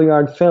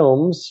Schoolyard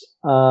Films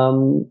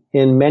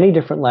in many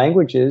different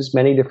languages,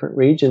 many different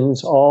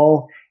regions,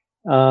 all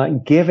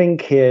giving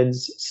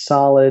kids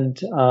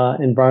solid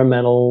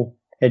environmental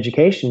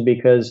education,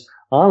 because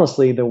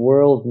honestly, the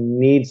world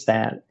needs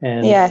that.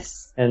 And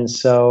yes. And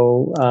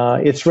so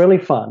it's really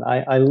fun.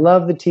 I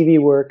love the TV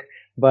work,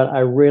 but I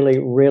really,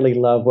 really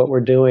love what we're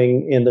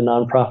doing in the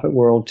nonprofit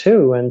world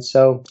too. And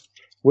so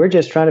we're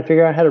just trying to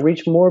figure out how to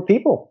reach more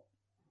people.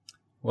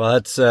 Well,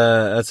 that's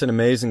an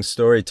amazing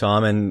story,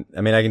 Tom. And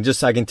I mean, I can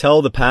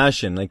tell the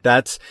passion. Like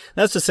that's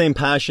the same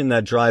passion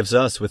that drives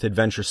us with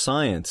Adventure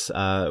Science.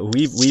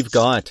 We've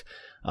got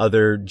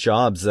other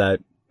jobs that,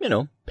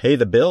 pay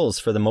the bills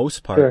for the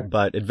most part, sure.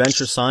 But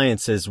Adventure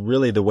Science is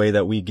really the way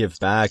that we give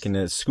back,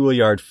 and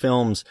Schoolyard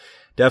Films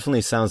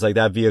definitely sounds like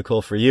that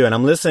vehicle for you. And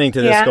I'm listening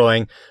to this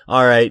going,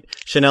 all right,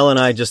 Chanel and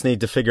I just need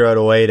to figure out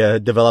a way to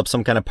develop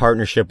some kind of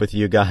partnership with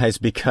you guys,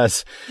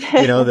 because,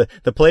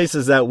 the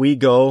places that we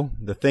go,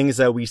 the things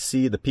that we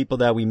see, the people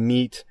that we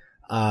meet,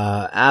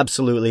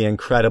 absolutely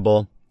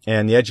incredible.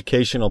 And the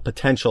educational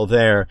potential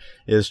there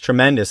is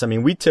tremendous. I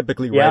mean, we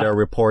typically write our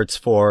reports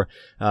for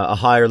a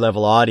higher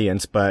level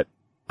audience, but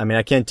I mean,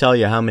 I can't tell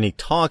you how many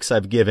talks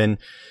I've given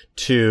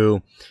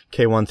to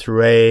K1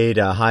 through 8,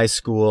 high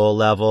school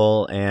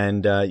level,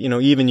 and,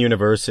 even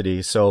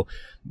university. So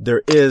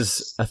there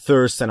is a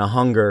thirst and a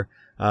hunger,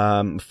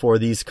 for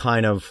these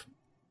kind of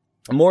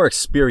more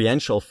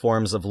experiential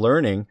forms of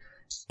learning.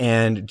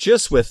 And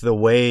just with the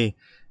way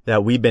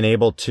that we've been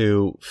able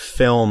to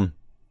film,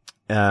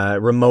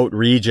 remote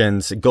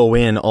regions, go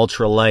in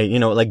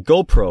ultralight, like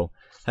GoPro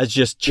has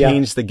just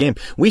changed the game.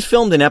 We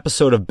filmed an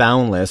episode of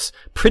Boundless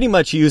pretty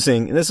much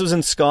using, this was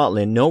in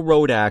Scotland, no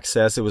road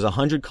access. It was a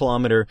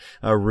 100-kilometer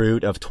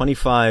route of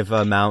 24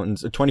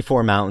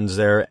 mountains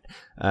there,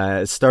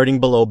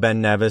 starting below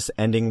Ben Nevis,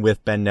 ending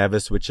with Ben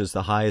Nevis, which is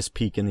the highest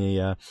peak in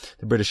the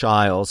British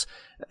Isles.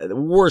 The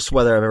worst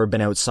weather I've ever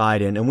been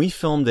outside in. And we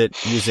filmed it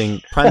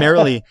using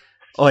primarily,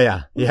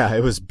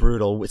 it was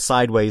brutal, with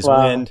sideways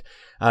wind,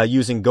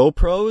 using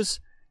GoPros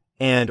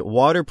and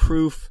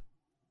waterproof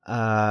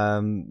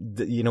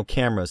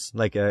cameras,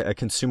 like a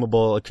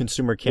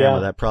consumer camera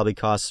that probably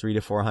costs $300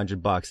 to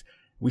 $400.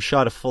 We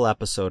shot a full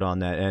episode on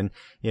that, and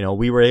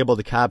we were able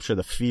to capture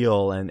the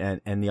feel and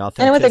the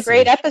authenticity. And it was a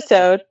great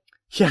episode.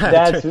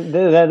 Yeah,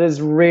 that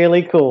is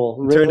really cool.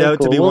 Really turned out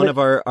cool. to be one of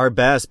our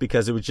best,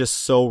 because it was just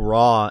so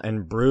raw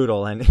and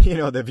brutal. And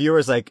the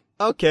viewers like,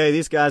 okay,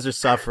 these guys are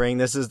suffering.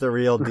 This is the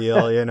real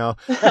deal. They're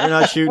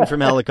not shooting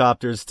from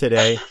helicopters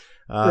today.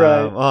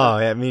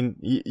 Right. I mean,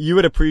 you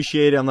would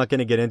appreciate it. I'm not going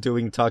to get into it.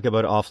 We can talk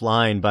about it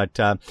offline, but,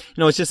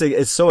 it's just,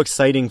 it's so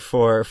exciting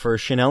for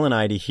Chanel and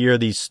I to hear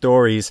these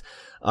stories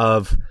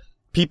of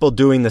people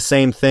doing the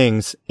same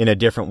things in a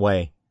different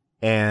way.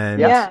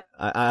 And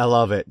I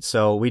love it.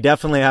 So we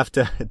definitely have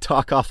to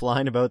talk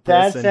offline about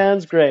this. That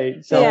sounds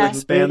great. So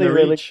expand the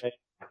reach.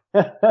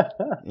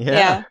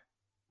 Yeah.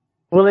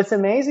 Well, it's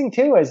amazing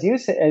too, as you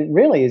say,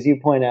 as you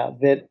point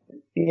out, that,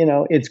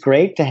 it's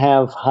great to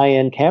have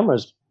high-end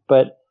cameras,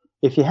 but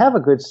if you have a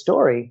good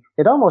story,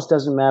 it almost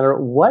doesn't matter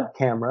what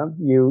camera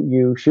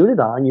you shoot it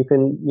on. You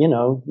can,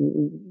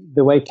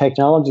 the way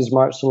technology's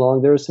marched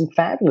along, there are some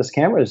fabulous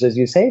cameras, as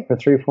you say, for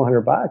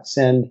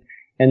 $300-400,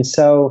 and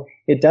so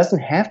it doesn't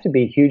have to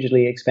be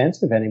hugely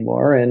expensive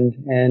anymore. And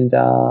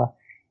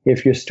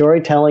if your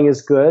storytelling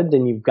is good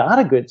and you've got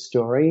a good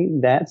story,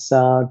 that's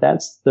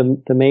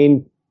the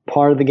main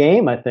part of the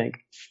game, I think.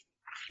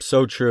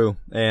 So true.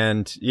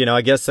 And,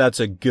 I guess that's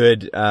a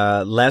good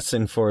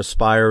lesson for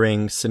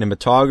aspiring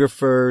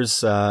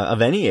cinematographers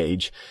of any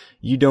age.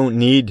 You don't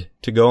need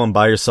to go and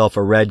buy yourself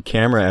a red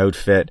camera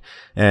outfit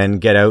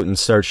and get out and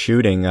start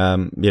shooting.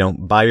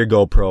 Buy your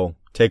GoPro,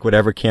 take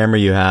whatever camera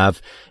you have,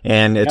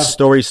 and it's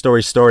story.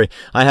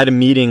 I had a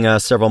meeting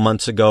several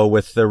months ago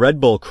with the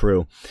Red Bull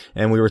crew,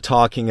 and we were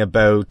talking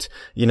about,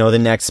 the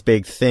next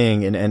big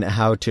thing and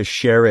how to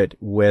share it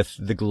with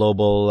the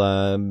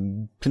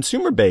global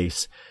consumer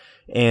base.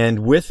 And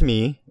with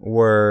me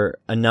were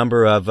a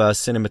number of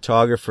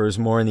cinematographers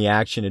more in the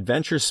action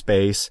adventure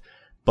space,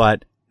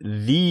 but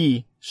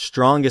the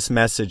strongest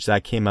message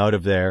that came out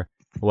of there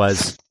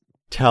was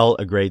tell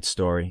a great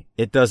story.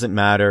 It doesn't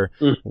matter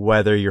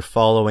whether you're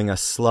following a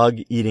slug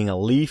eating a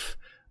leaf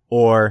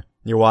or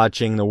you're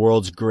watching the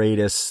world's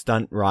greatest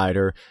stunt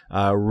rider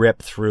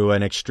rip through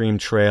an extreme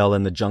trail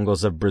in the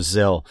jungles of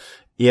Brazil.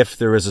 If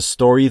there is a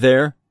story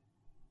there,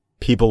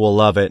 people will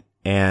love it.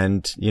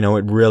 And,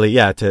 it really,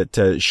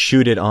 to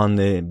shoot it on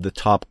the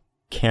top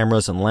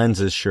cameras and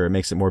lenses, sure, it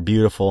makes it more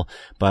beautiful,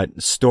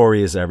 but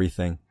story is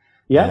everything.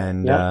 Yeah.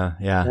 And,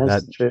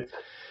 that's true.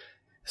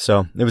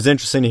 So it was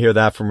interesting to hear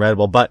that from Red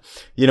Bull, but,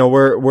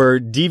 we're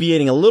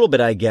deviating a little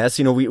bit, I guess.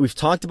 We've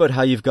talked about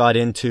how you've got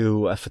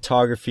into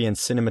photography and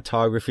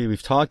cinematography.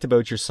 We've talked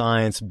about your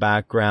science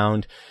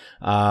background,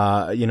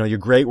 your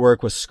great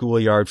work with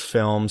Schoolyard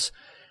Films.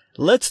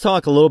 Let's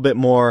talk a little bit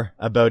more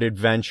about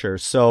adventure.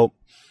 So,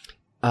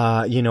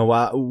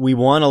 we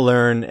want to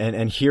learn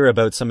and hear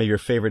about some of your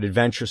favorite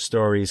adventure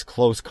stories,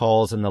 close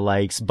calls and the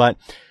likes, but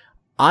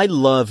I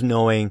love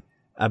knowing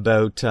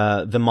about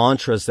the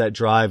mantras that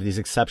drive these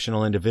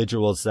exceptional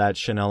individuals that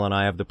Chanel and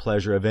I have the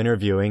pleasure of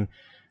interviewing.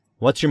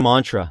 What's your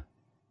mantra?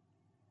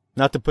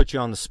 Not to put you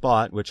on the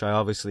spot, which I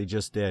obviously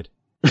just did.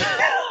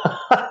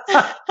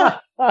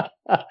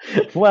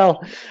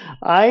 Well,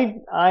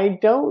 I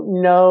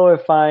don't know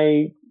if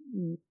I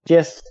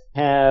just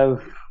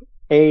have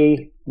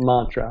a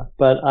mantra,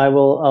 but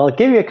I'll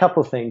give you a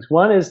couple of things.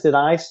 One is that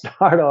I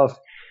start off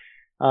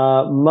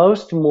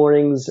most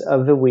mornings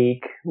of the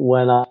week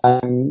when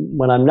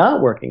I'm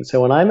not working.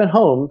 So when I'm at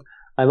home,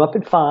 I'm up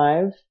at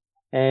 5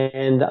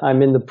 and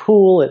I'm in the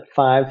pool at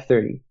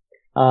 5:30.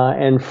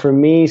 And for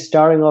me,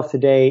 starting off the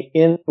day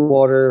in the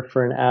water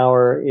for an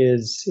hour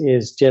is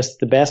just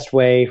the best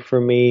way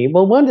for me.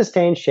 Well, one, to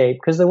stay in shape,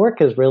 because the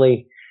work is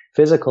really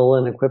physical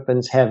and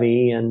equipment's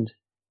heavy,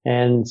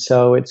 and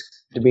so it's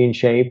to be in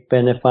shape.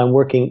 And if I'm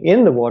working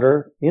in the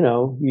water,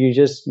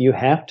 you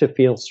have to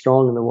feel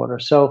strong in the water.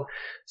 So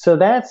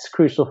that's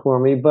crucial for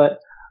me. But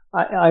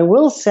I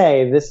will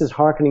say, this is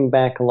hearkening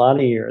back a lot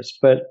of years,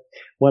 but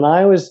when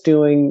I was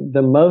doing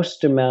the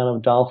most amount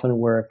of dolphin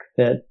work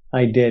that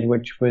I did,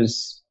 which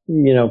was,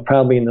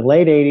 probably in the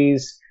late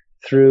 80s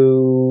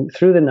through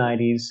the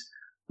 90s,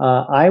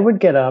 I would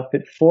get up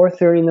at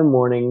 4:30 in the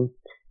morning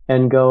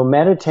and go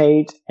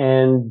meditate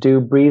and do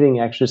breathing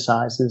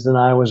exercises. And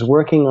I was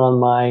working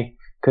on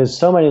because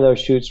so many of those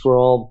shoots were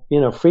all,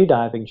 free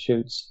diving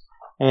shoots.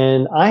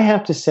 And I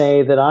have to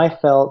say that I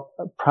felt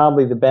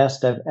probably the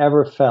best I've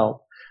ever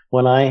felt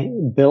when I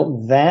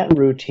built that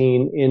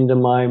routine into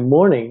my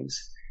mornings.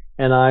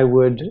 And I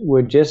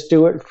would just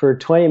do it for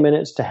 20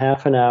 minutes to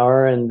half an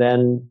hour, and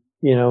then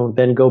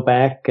go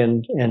back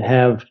and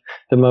have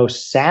the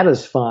most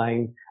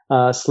satisfying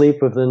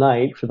sleep of the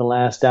night for the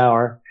last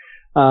hour.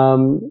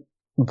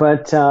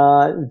 But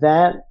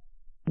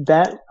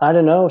that I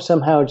don't know,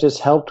 somehow just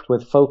helped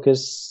with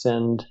focus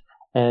and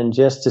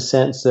just a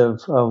sense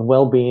of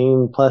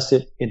well-being. Plus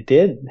it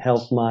did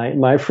help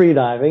my free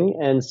diving.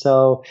 And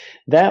so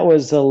that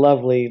was a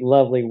lovely,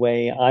 lovely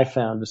way I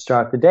found to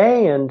start the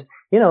day. And,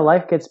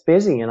 life gets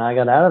busy, and I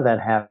got out of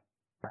that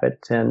habit.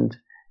 And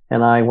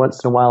I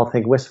once in a while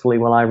think wistfully,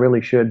 well, I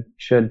really should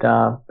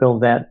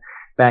build that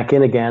back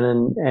in again.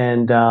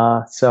 And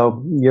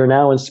so you're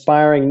now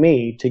inspiring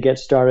me to get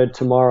started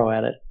tomorrow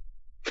at it.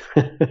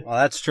 Well,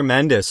 that's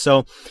tremendous.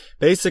 So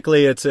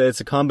basically it's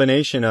a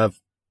combination of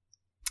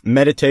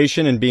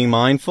meditation and being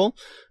mindful,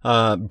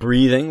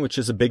 breathing, which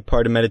is a big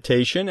part of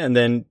meditation. And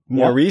then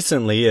more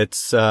recently,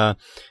 it's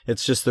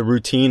just the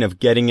routine of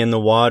getting in the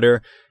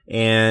water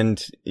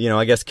and,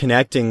 I guess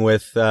connecting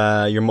with,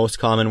 your most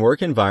common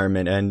work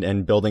environment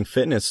and building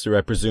fitness through,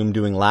 I presume,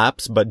 doing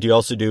laps. But do you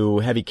also do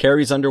heavy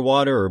carries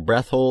underwater or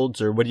breath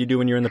holds, or what do you do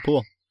when you're in the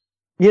pool?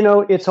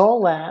 It's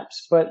all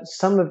laps, but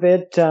some of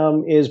it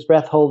is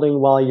breath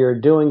holding while you're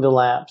doing the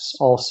laps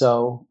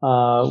also,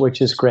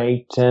 which is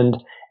great. And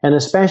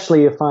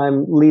especially if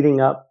I'm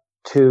leading up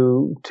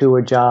to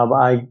a job,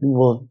 I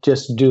will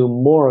just do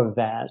more of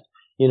that,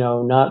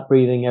 not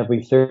breathing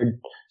every third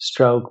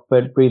stroke,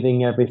 but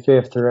breathing every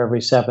fifth or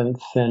every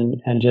seventh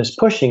and just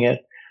pushing it.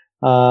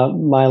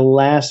 My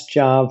last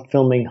job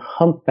filming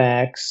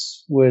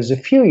humpbacks was a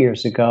few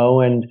years ago,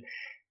 and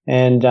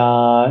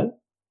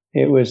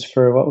it was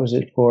for, what was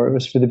it for? It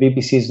was for the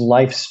BBC's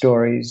Life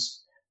Stories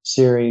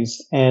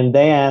series, and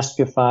they asked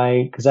if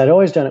because I'd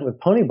always done it with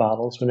pony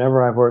bottles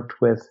whenever I've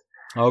worked with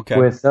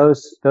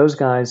those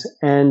guys,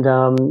 and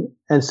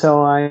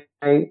so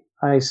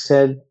I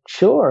said,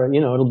 sure,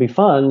 it'll be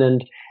fun,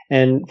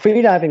 and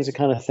freediving is the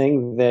kind of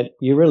thing that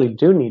you really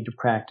do need to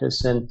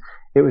practice. And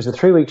it was a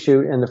 3-week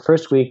shoot, and the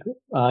first week,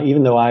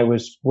 even though I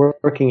was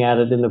working at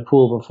it in the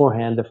pool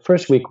beforehand, the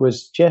first week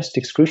was just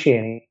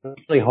excruciating,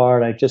 really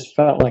hard. I just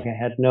felt like I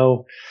had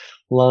no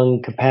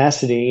lung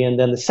capacity. And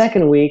then the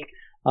second week,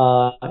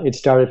 it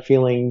started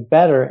feeling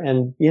better.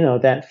 And,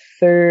 that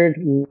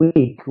third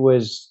week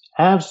was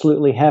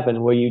absolutely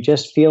heaven, where you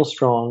just feel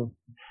strong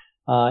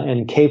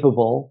and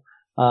capable.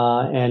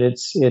 And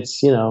it's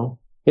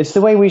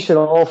the way we should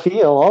all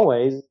feel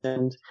always.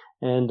 And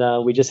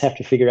we just have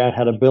to figure out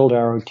how to build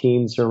our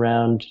routines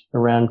around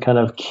kind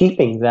of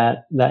keeping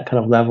that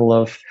kind of level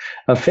of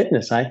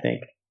fitness, I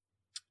think.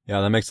 Yeah,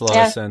 that makes a lot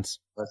of sense.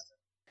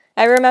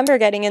 I remember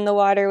getting in the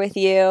water with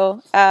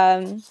you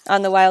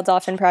on the Wild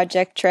Dolphin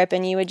Project trip,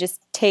 and you would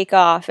just take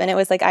off. And it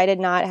was like I did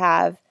not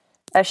have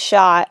a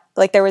shot.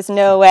 Like there was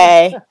no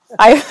way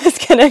I was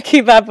going to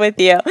keep up with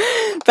you.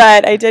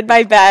 But I did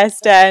my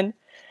best. And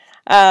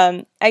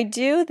I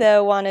do,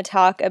 though, want to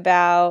talk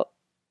about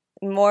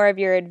more of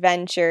your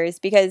adventures,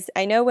 because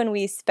I know when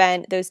we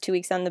spent those 2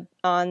 weeks on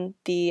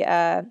the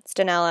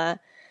Stenella,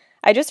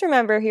 I just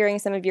remember hearing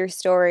some of your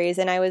stories,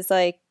 and I was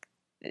like,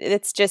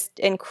 it's just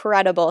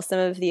incredible, some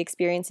of the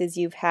experiences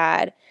you've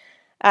had.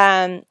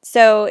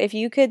 So if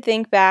you could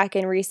think back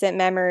in recent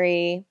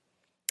memory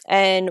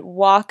and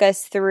walk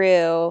us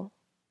through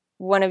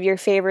one of your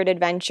favorite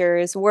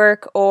adventures,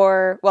 work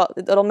or, well,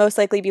 it'll most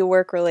likely be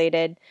work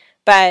related,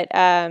 but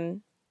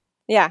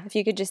if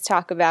you could just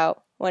talk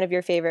about one of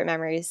your favorite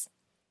memories.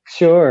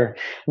 Sure.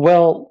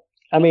 Well,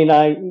 I mean,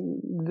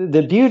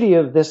 the beauty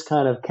of this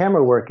kind of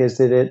camera work is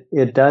that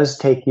it does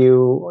take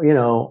you,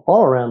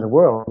 all around the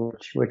world,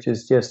 which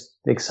is just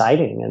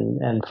exciting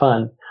and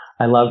fun.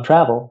 I love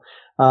travel.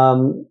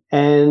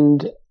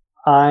 And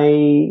I,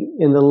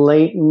 in the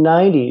late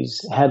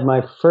 90s, had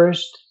my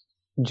first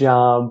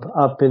job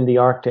up in the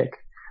Arctic.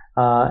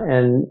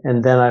 And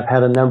then I've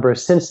had a number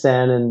since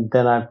then, and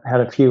then I've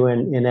had a few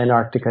in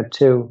Antarctica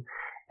too.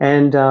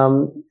 And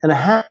I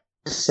have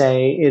to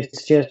say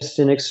it's just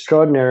an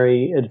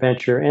extraordinary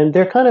adventure, and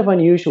they're kind of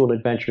unusual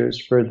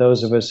adventures for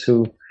those of us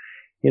who,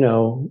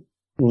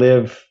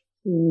 live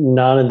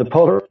not in the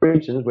polar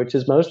regions, which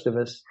is most of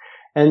us.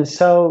 And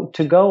so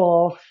to go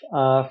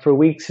off for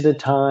weeks at a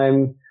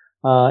time,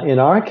 in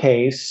our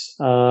case,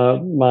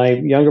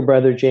 my younger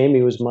brother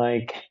Jamie was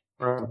my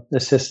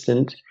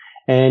assistant,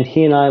 and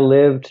he and I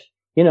lived,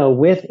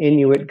 with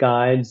Inuit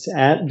guides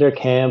at their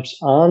camps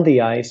on the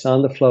ice,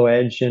 on the floe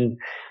edge, and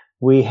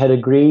we had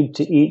agreed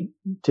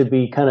to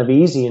be kind of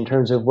easy in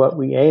terms of what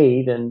we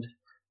ate,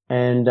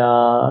 and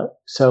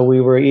so we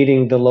were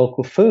eating the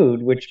local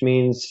food, which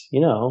means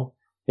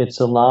it's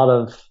a lot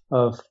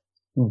of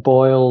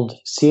boiled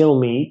seal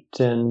meat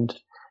and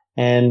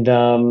a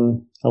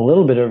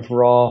little bit of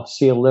raw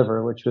seal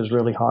liver, which was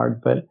really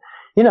hard. But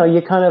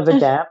you kind of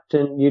adapt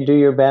and you do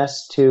your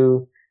best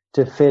to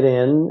fit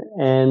in,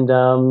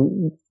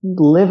 and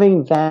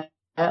living that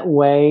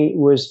way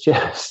was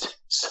just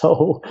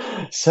so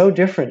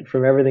different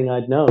from everything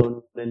I'd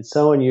known, and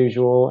so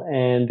unusual,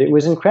 and it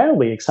was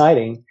incredibly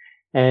exciting.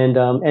 And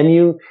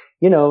you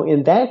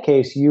in that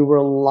case, you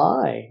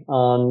rely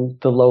on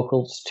the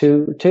locals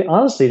to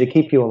honestly to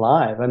keep you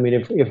alive. I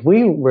mean, if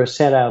we were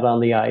set out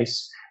on the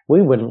ice,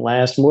 we wouldn't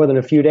last more than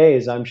a few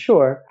days, I'm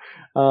sure.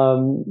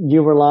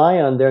 You rely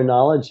on their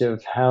knowledge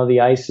of how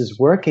the ice is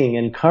working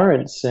and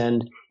currents,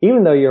 and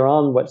even though you're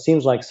on what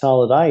seems like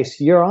solid ice,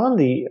 you're on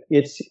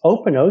it's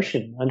open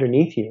ocean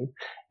underneath you.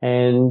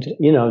 And,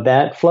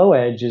 that floe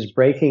edge is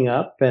breaking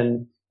up,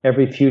 and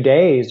every few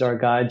days our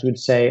guides would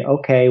say,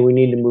 okay, we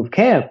need to move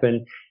camp.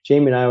 And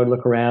Jamie and I would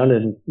look around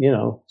and,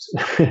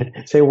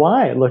 say,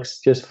 why? It looks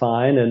just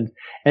fine.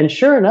 And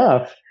sure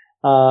enough,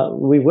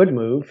 we would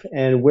move,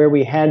 and where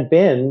we had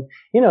been,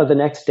 the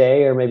next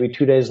day or maybe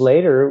 2 days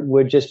later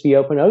would just be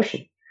open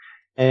ocean.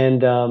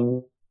 And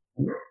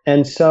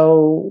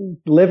so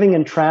living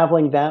and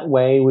traveling that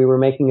way, we were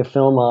making a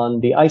film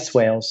on the ice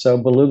whales. So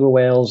beluga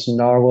whales,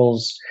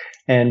 narwhals,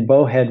 and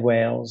bowhead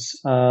whales.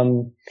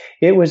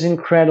 It was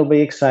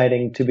incredibly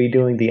exciting to be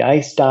doing the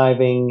ice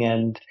diving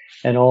and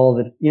all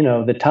the,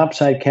 the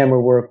topside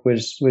camera work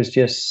was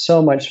just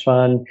so much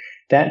fun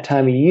that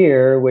time of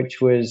year, which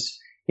was,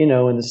 in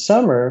the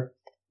summer,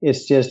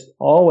 it's just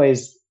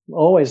always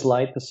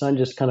light. The sun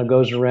just kind of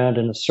goes around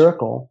in a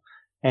circle.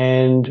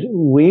 And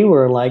we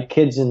were like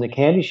kids in the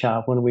candy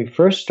shop when we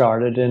first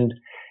started,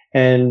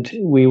 and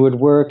we would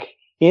work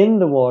in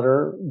the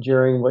water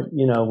during what,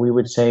 we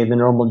would say the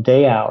normal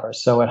day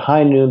hours. So at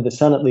high noon, the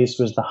sun at least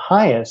was the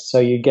highest. So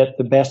you get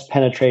the best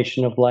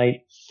penetration of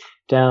light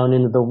down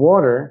into the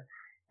water.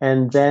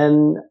 And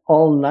then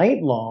all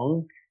night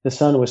long, the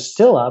sun was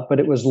still up, but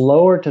it was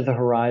lower to the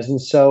horizon.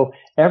 So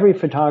every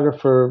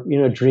photographer,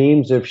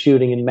 dreams of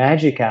shooting in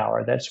magic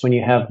hour. That's when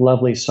you have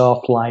lovely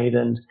soft light.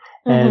 And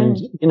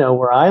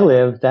where I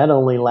live, that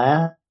only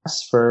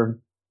lasts for,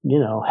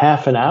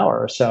 half an hour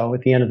or so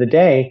at the end of the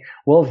day.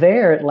 Well,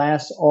 there it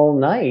lasts all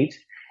night.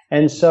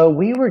 And so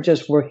we were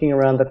just working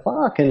around the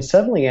clock, and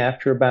suddenly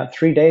after about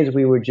 3 days,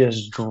 we would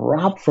just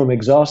drop from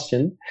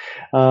exhaustion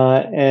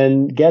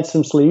and get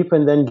some sleep,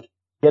 and then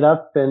get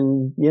up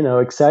and,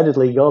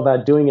 excitedly go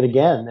about doing it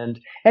again. And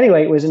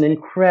anyway, it was an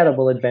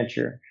incredible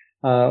adventure,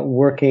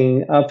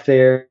 working up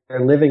there,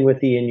 living with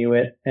the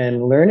Inuit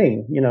and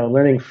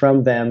learning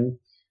from them,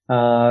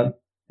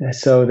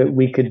 so that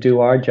we could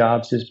do our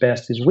jobs as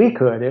best as we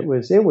could. It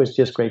was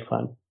just great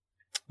fun.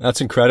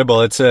 That's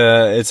incredible.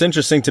 It's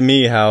interesting to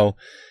me how,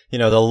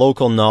 the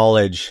local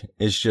knowledge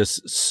is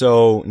just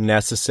so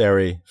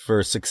necessary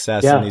for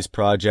success in these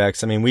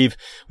projects. I mean, we've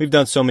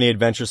done so many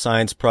adventure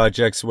science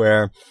projects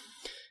where,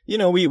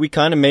 we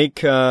kind of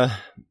make,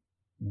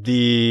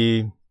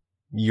 the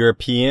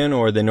European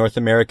or the North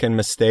American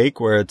mistake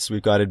where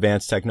we've got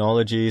advanced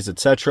technologies,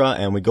 etc.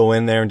 And we go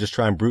in there and just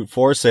try and brute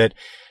force it.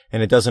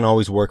 And it doesn't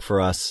always work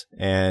for us.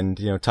 And,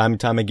 time and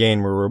time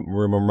again,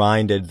 we're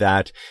reminded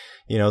that,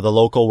 the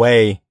local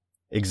way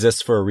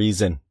exists for a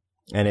reason.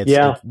 And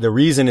the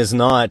reason is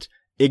not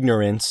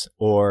ignorance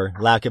or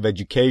lack of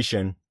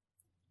education.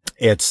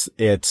 It's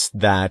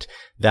that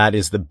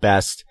is the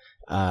best,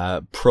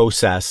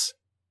 process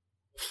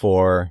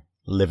for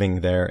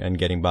living there and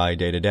getting by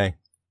day to day.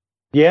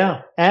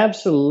 Yeah,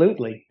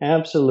 absolutely.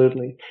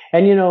 Absolutely.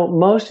 And,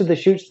 most of the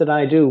shoots that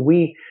I do,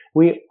 we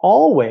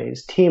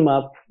always team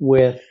up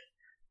with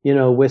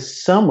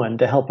someone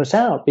to help us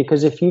out.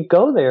 Because if you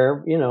go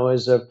there,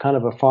 as a kind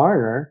of a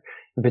foreigner,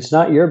 if it's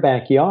not your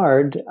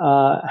backyard,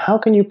 how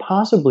can you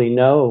possibly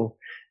know,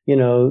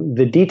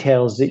 the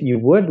details that you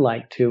would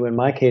like to, in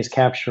my case,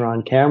 capture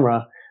on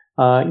camera?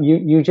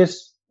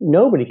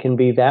 Nobody can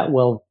be that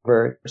well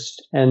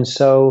versed. And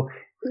so,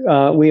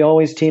 we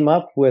always team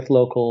up with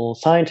local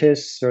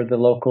scientists or the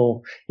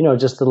local,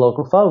 just the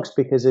local folks,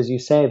 because as you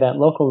say, that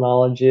local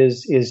knowledge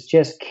is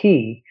just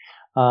key,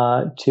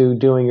 to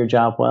doing your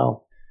job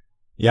well.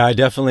 Yeah, I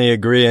definitely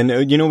agree. And,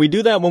 we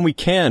do that when we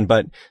can,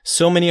 but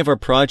so many of our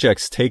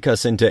projects take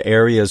us into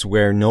areas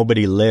where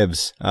nobody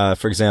lives.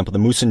 For example, the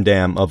Musson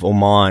Dam of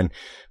Oman,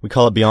 we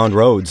call it Beyond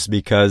Roads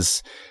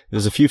because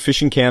there's a few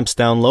fishing camps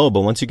down low, but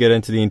once you get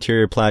into the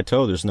interior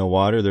plateau, there's no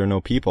water, there are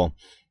no people.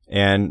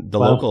 And the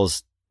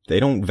locals,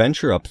 they don't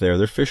venture up there.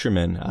 They're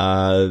fishermen.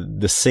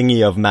 The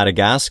Singhi of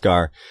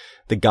Madagascar,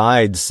 the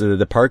guides,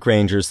 the park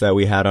rangers that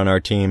we had on our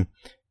team,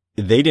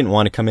 they didn't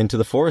want to come into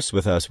the forest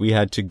with us. We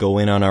had to go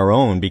in on our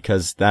own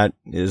because that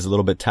is a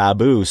little bit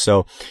taboo.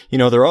 So,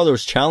 there are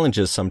those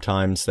challenges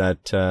sometimes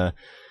that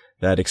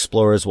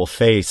explorers will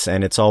face.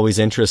 And it's always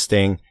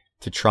interesting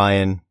to try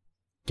and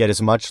get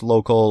as much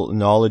local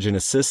knowledge and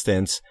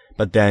assistance,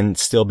 but then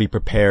still be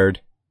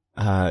prepared,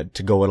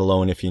 to go it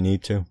alone if you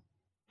need to.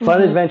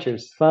 Fun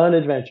adventures.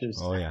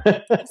 Oh yeah.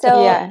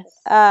 So,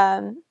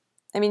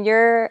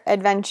 your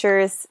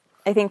adventures,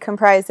 I think,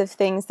 comprised of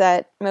things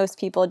that most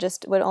people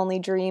just would only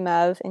dream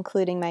of,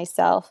 including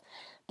myself.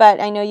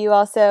 But I know you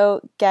also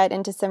get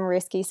into some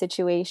risky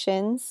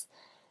situations.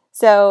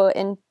 So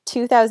in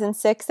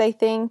 2006, I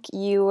think,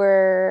 you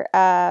were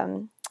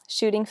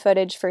shooting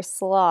footage for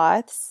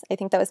sloths. I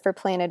think that was for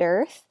Planet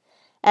Earth.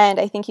 And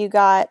I think you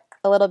got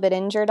a little bit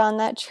injured on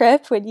that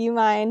trip. Would you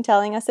mind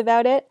telling us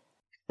about it?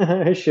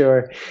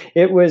 Sure.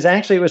 It was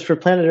for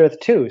Planet Earth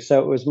too,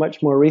 so it was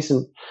much more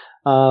recent.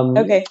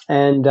 Okay.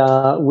 And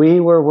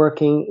we were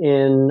working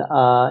in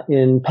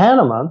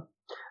Panama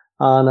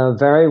on a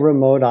very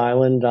remote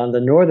island on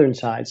the northern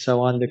side,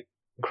 so on the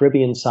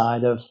Caribbean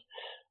side of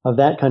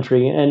that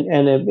country, and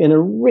in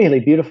a really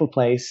beautiful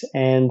place.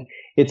 And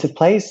it's a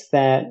place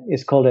that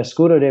is called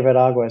Escudo de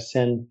Veraguas,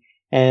 and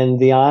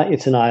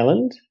it's an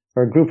island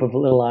or a group of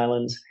little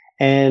islands,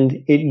 and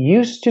it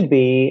used to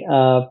be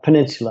a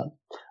peninsula.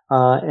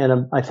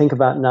 And I think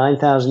about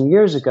 9,000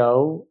 years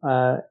ago,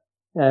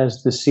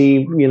 as the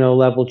sea,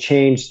 level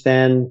changed,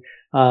 then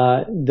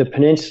the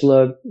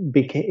peninsula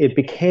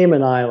became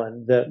an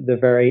island, the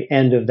very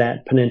end of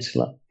that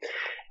peninsula.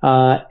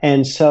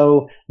 And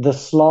so the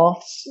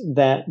sloths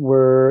that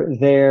were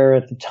there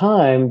at the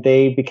time,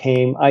 they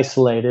became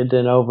isolated,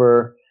 and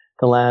over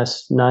the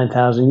last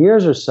 9,000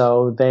 years or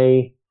so,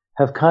 they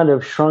have kind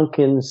of shrunk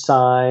in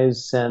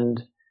size,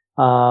 and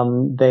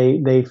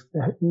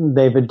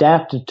they've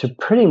adapted to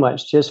pretty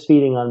much just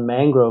feeding on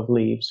mangrove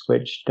leaves,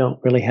 which don't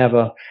really have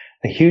a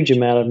huge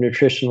amount of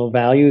nutritional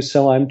value,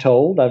 so I'm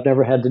told. I've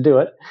never had to do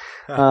it.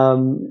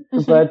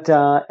 But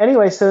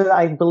anyway, so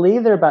I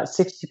believe they're about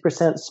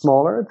 60%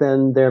 smaller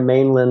than their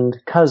mainland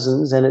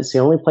cousins, and it's the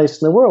only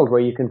place in the world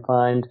where you can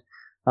find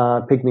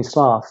pygmy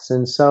sloths.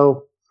 And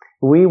so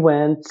we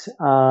went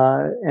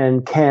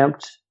and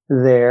camped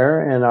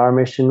there, and our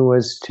mission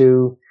was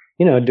to,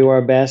 do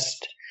our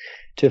best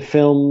to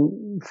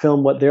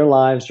film what their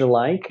lives are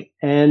like.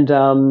 And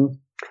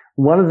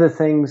one of the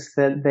things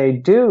that they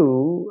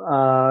do,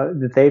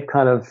 that they've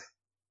kind of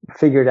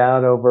figured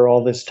out over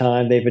all this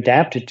time they've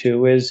adapted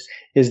to is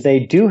they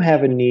do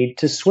have a need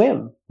to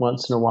swim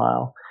once in a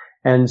while.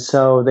 And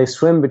so they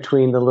swim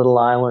between the little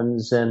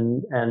islands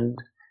and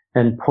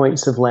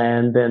points of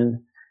land.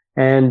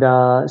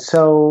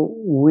 So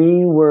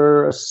we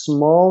were a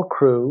small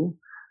crew,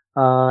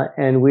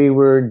 and we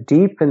were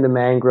deep in the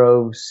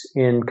mangroves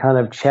in kind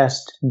of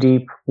chest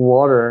deep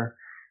water.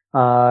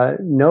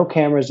 No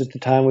cameras at the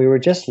time. We were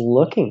just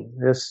looking,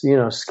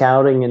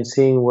 scouting and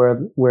seeing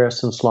where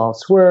some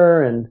sloths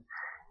were.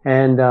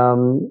 And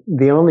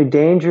the only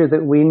danger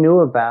that we knew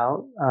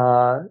about,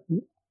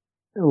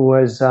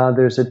 was,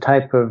 there's a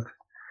type of,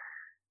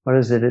 what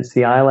is it? It's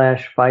the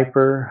eyelash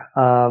viper,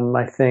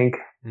 I think,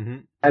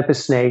 type of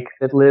snake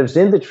that lives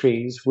in the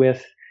trees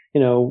with,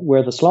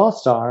 where the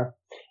sloths are.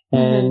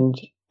 And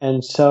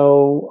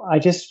so I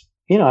just,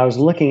 I was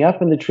looking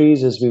up in the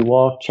trees as we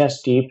walked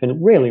chest deep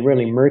in really,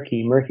 really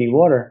murky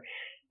water.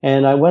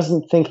 And I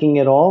wasn't thinking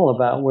at all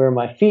about where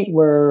my feet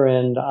were.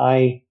 And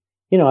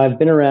I've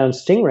been around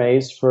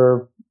stingrays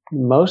for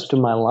most of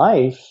my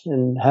life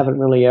and haven't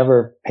really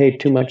ever paid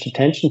too much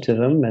attention to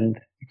them, and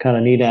kind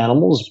of neat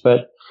animals.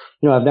 But,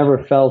 I've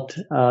never felt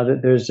that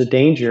there's a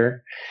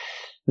danger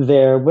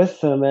there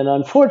with them. And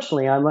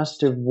unfortunately, I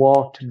must have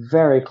walked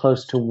very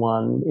close to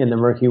one in the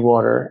murky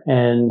water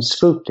and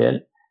spooked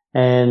it.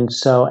 And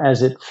so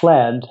as it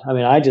fled,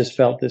 I just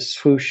felt this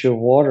swoosh of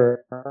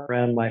water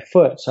around my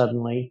foot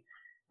suddenly.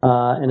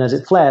 And as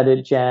it fled,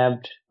 it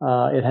jabbed,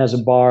 it has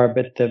a barb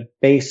at the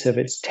base of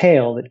its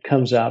tail that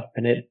comes up,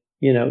 and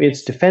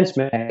its defense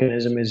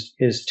mechanism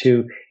is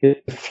to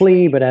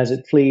flee, but as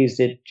it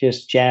flees, it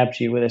just jabs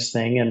you with this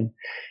thing and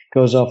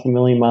goes off a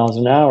million miles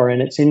an hour,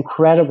 and it's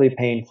incredibly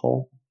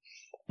painful.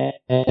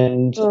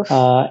 And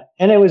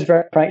it was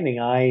very frightening.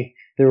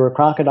 There were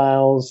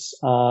crocodiles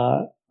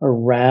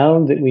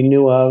around that we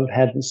knew of,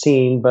 hadn't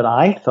seen, but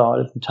I thought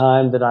at the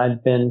time that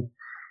I'd been,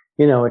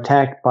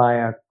 attacked by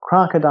a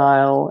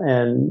crocodile,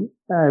 and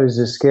I was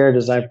as scared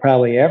as I've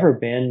probably ever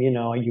been.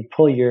 You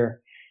pull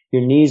your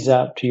knees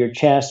up to your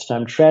chest, and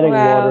I'm treading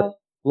water,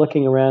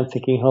 looking around,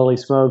 thinking, "Holy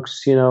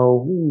smokes!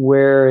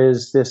 Where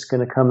is this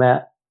going to come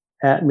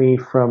at me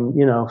from?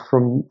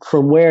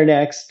 From where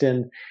next?"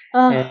 And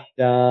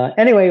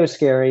anyway, it was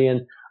scary,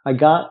 and I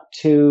got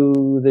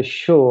to the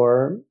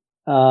shore.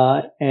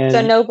 And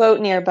so no boat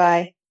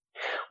nearby.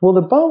 Well,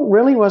 the boat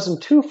really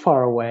wasn't too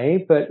far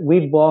away, but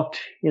we'd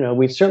walked,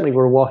 we certainly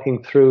were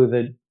walking through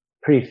the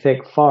pretty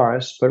thick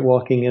forest, but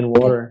walking in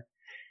water.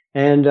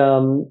 And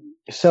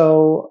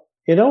so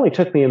it only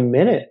took me a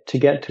minute to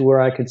get to where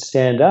I could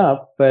stand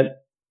up,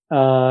 but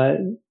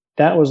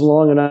that was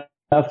long enough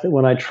that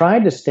when I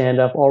tried to stand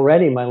up,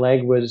 already my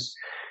leg was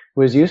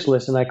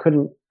useless, and I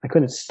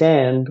couldn't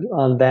stand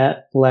on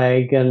that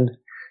leg. And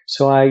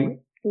so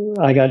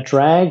I got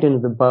dragged into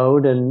the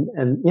boat, and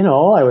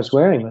all I was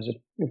wearing was a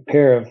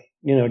pair of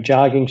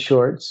jogging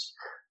shorts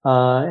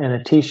and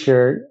a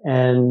t-shirt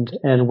and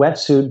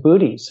wetsuit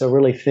booties, so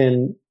really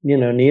thin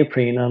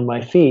neoprene on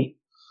my feet.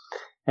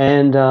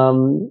 And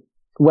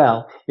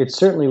well, it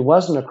certainly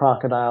wasn't a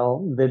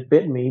crocodile that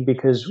bit me,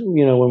 because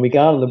when we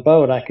got on the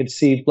boat, I could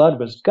see blood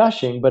was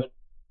gushing, but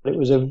it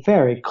was a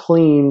very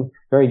clean,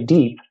 very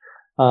deep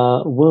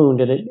wound,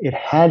 and it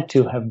had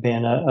to have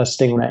been a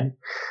stingray.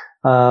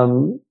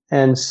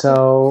 And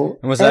so,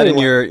 and was that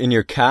in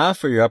your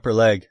calf or your upper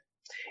leg?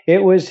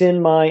 It was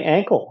in my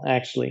ankle,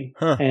 actually.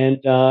 Huh. And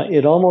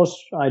it almost,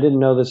 I didn't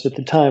know this at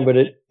the time, but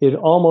it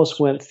almost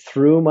went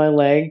through my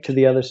leg to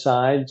the other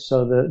side.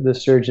 So the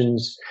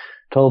surgeons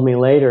told me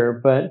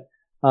later. But,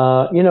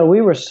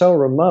 we were so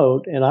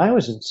remote, and I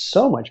was in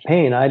so much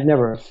pain. I'd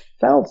never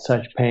felt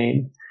such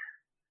pain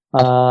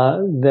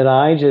that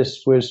I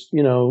just was,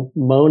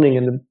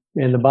 moaning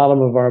in the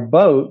bottom of our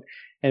boat.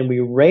 And we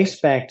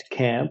raced back to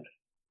camp,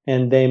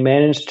 and they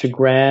managed to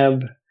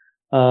grab,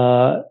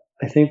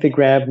 I think they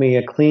grabbed me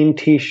a clean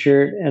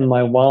t-shirt and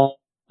my wallet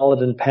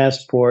and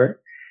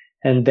passport.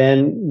 And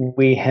then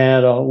we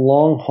had a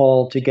long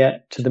haul to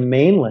get to the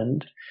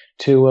mainland,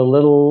 to a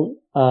little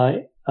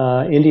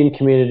Indian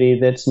community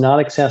that's not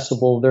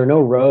accessible. There are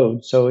no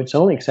roads, so it's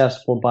only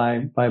accessible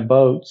by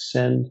boats.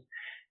 And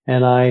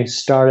I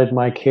started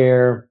my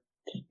care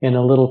in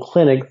a little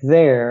clinic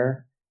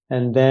there,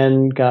 and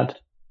then got,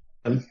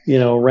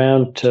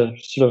 around to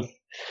sort of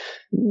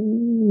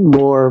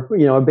more,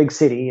 a big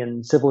city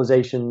and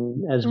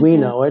civilization as we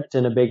know it,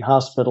 in a big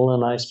hospital.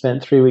 And I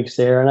spent 3 weeks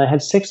there, and I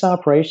had 6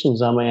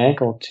 operations on my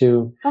ankle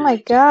to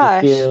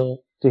heal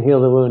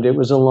the wound. It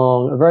was a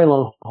very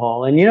long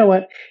haul. And you know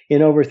what?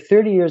 In over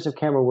 30 years of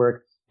camera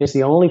work, it's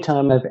the only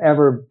time I've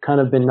ever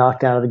kind of been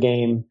knocked out of the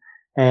game.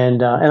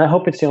 And I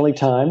hope it's the only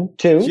time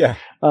too. Yeah.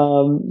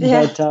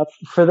 But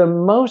for the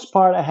most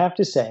part, I have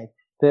to say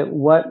that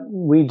what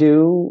we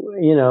do,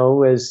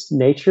 as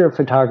nature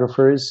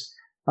photographers,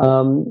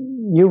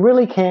 you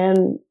really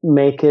can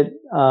make it,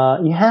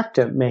 you have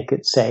to make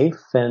it safe,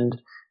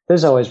 and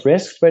there's always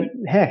risks, but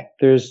heck,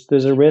 there's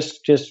a risk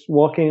just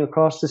walking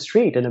across the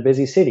street in a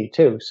busy city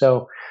too.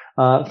 So,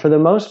 for the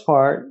most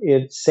part,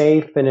 it's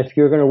safe. And if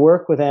you're going to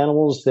work with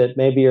animals that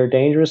maybe are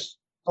dangerous,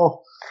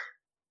 well,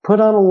 put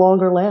on a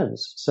longer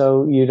lens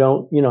so you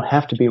don't,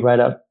 have to be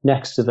right up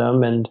next to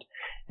them.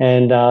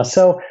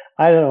 So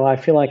I don't know. I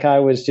feel like I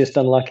was just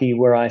unlucky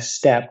where I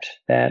stepped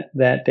that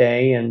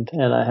day, and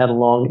I had a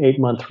long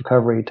 8-month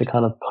recovery to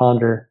kind of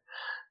ponder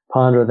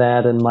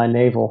that in my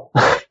navel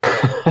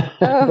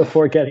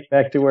before getting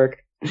back to work.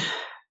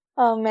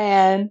 Oh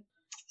man.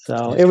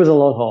 So it was a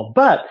long haul,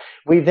 but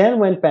we then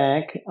went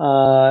back.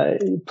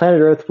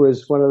 Planet Earth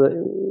was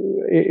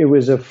it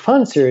was a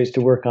fun series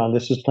to work on.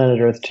 This was Planet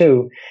Earth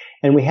 2.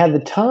 And we had the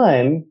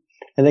time,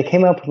 and they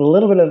came up with a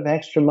little bit of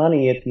extra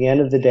money at the end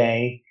of the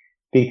day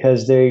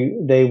because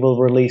they will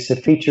release a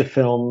feature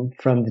film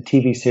from the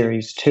TV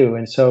series too.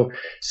 And so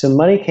some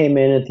money came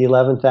in at the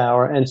 11th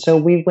hour. And so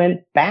we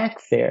went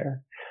back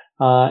there.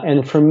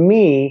 And for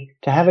me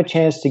to have a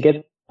chance to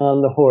get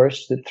on the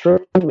horse that threw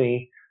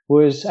me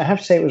was, I have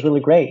to say, it was really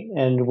great.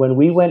 And when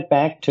we went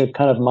back to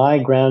kind of my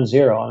ground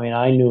zero, I mean,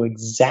 I knew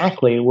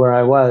exactly where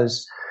I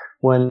was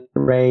when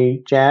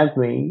Ray jabbed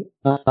me.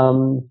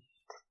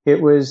 It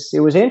was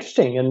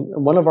interesting. And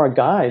one of our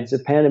guides, a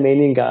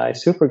Panamanian guy,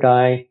 super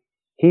guy,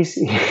 this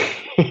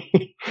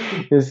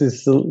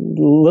is a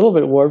little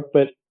bit warped,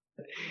 but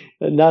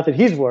not that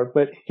he's warped,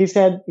 but he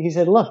said,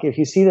 look, if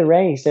you see the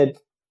ray, he said,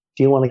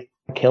 do you want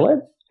to kill it?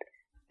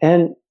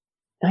 And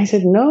I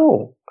said,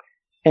 no.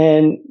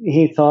 And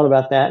he thought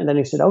about that, and then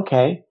he said,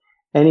 okay.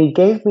 And he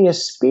gave me a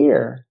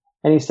spear,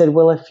 and he said,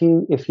 well, if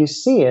you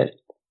see it,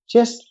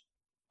 just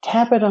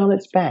tap it on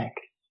its back.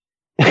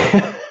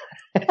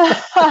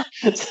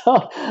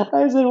 So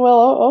I said,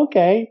 well,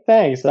 okay,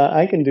 thanks.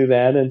 I can do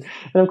that. And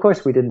of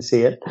course we didn't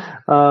see it.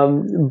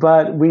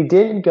 But we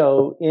did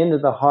go into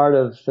the heart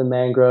of the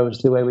mangroves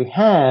the way we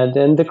had.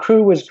 And the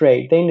crew was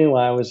great. They knew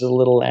I was a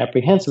little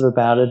apprehensive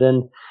about it.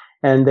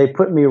 And they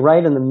put me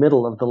right in the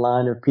middle of the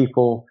line of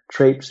people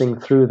traipsing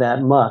through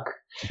that muck.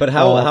 But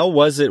how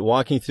was it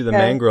walking through the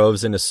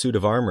mangroves in a suit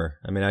of armor?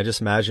 I mean, I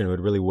just imagine it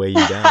would really weigh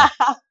you down.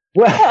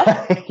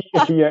 Well,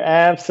 you're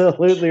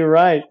absolutely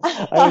right.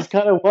 I was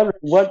kind of wondering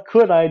what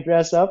could I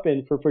dress up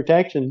in for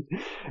protection.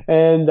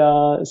 And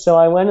so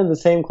I went in the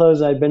same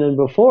clothes I'd been in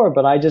before,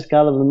 but I just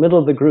got in the middle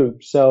of the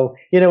group. So,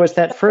 it's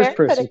that first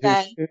person.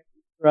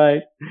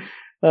 Right.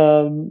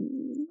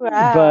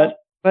 Wow.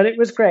 But it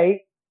was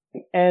great.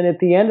 And at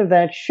the end of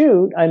that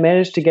shoot, I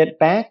managed to get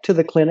back to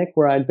the clinic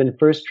where I'd been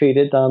first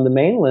treated on the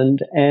mainland.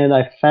 And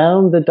I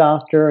found the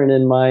doctor, and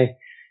in my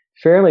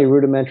fairly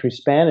rudimentary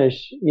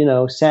Spanish,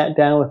 sat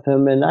down with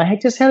him, and I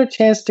just had a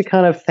chance to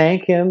kind of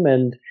thank him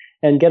and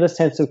get a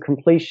sense of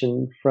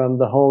completion from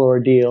the whole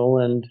ordeal.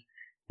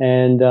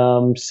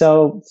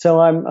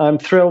 So I'm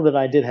thrilled that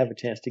I did have a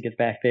chance to get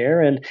back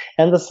there. And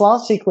the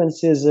sloth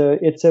sequence I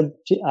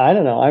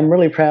don't know, I'm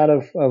really proud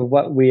of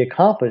what we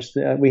accomplished.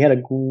 We had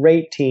a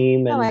great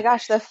team. And, oh my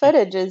gosh, the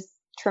footage is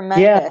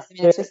tremendous. Yeah, I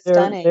mean, it's just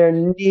stunning. They're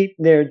neat.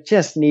 They're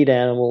just neat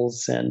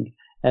animals.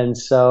 And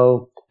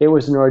so it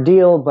was an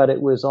ordeal, but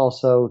it was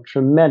also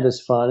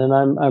tremendous fun. And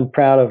I'm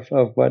proud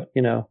of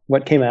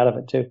what came out of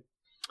it too.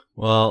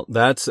 Well,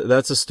 that's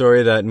a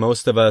story that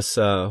most of us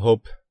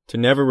hope to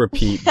never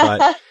repeat,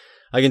 but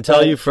I can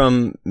tell you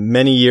from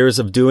many years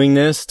of doing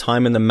this,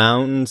 time in the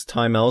mountains,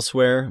 time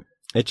elsewhere,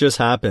 it just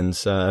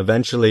happens.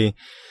 Eventually,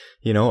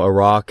 a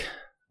rock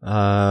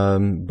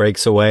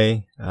breaks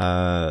away,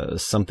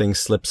 something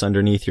slips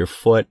underneath your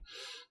foot,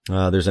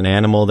 there's an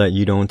animal that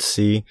you don't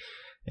see,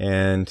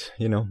 and,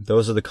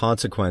 those are the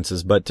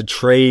consequences. But to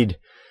trade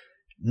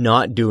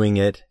not doing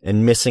it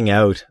and missing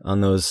out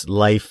on those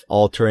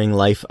life-altering,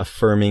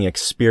 life-affirming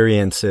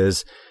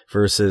experiences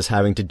versus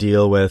having to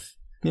deal with,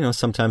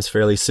 sometimes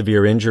fairly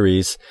severe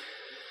injuries,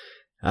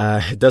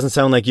 it doesn't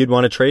sound like you'd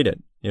want to trade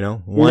it,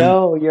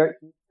 No, you're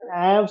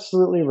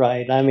absolutely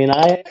right. I mean,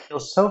 I feel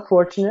so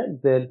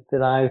fortunate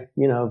that I've,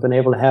 been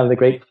able to have the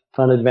great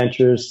fun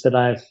adventures that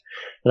I've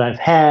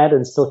had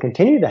and still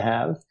continue to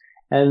have.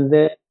 And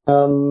that,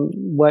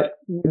 what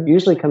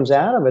usually comes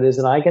out of it is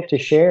that I get to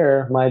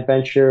share my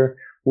adventure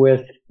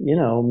with,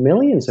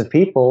 millions of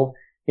people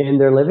in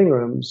their living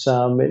rooms,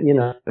 and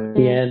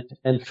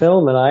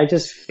film. And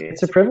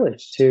it's a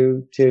privilege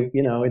to,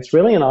 it's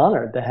really an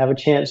honor to have a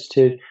chance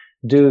to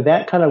do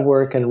that kind of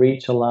work and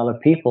reach a lot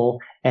of people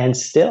and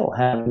still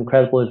have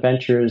incredible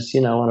adventures,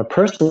 on a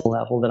personal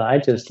level that I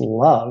just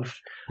love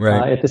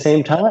at the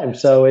same time.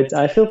 So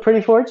I feel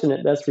pretty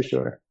fortunate, that's for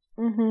sure.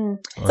 Mm-hmm.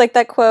 It's like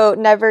that quote,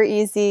 never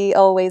easy,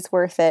 always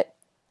worth it.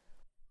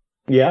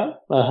 Yeah.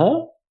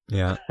 Uh-huh.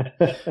 Yeah.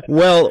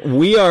 Well,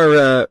 we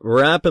are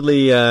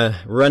rapidly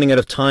running out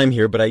of time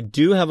here, but I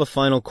do have a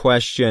final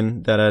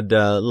question that I'd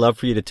love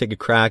for you to take a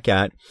crack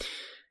at.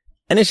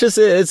 And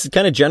it's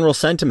kind of general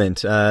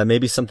sentiment,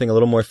 maybe something a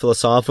little more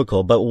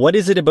philosophical, but what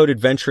is it about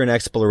adventure and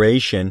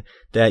exploration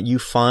that you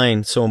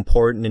find so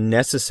important and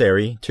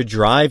necessary to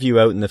drive you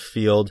out in the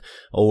field,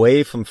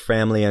 away from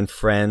family and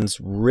friends,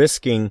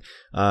 risking,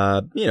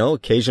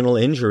 occasional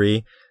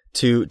injury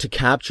to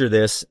capture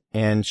this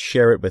and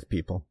share it with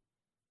people?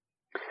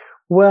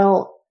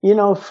 Well,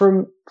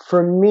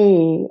 for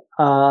me,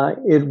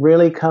 it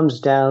really comes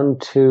down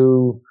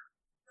to,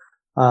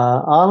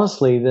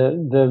 honestly,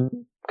 the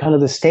kind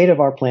of the state of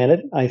our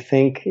planet, I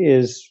think,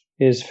 is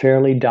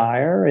fairly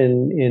dire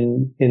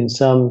in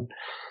some,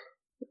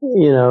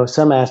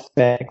 some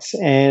aspects,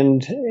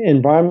 and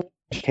environmental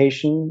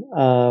education,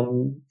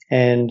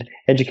 and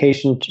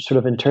education sort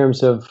of in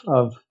terms of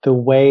the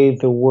way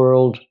the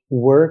world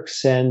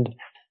works and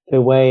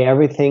the way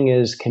everything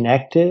is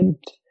connected.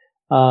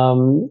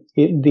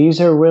 These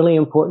are really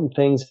important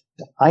things,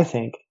 I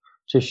think,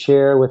 to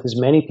share with as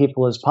many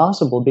people as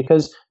possible,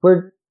 because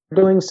we're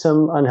doing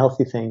some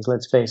unhealthy things,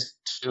 let's face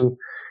it,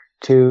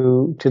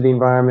 to the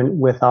environment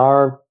with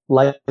our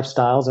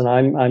lifestyles, and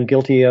I'm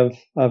guilty of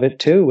it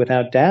too,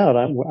 without doubt.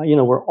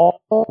 We're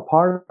all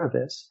part of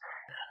this.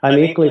 I'm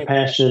equally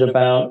passionate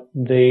about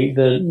the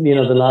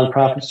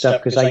nonprofit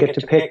stuff, because I get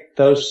to pick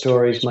those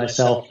stories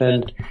myself,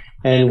 and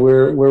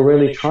we're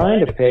really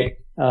trying to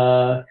pick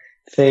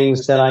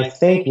things that I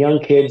think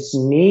young kids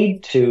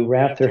need to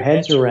wrap their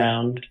heads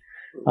around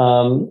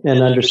and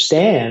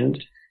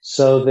understand,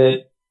 so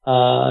that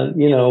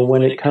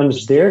when it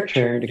comes their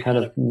turn to kind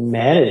of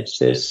manage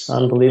this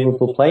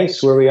unbelievable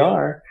place where we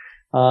are,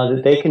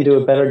 that they can do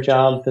a better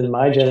job than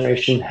my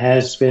generation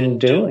has been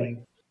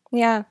doing.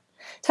 Yeah.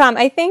 Tom,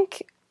 I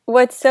think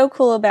what's so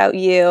cool about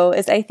you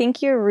is I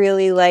think you're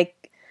really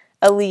like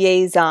a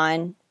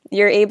liaison.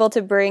 You're able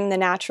to bring the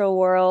natural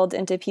world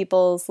into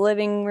people's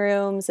living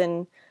rooms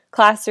and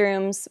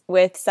classrooms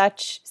with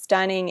such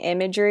stunning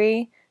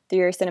imagery through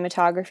your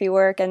cinematography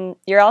work. And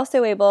you're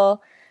also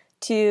able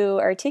to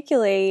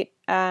articulate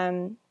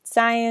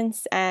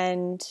science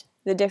and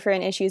the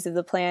different issues of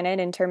the planet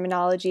in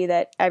terminology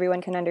that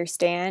everyone can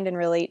understand and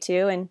relate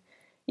to. And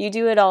you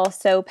do it all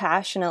so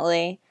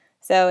passionately.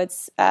 So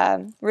it's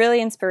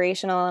really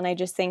inspirational. And I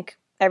just think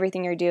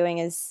everything you're doing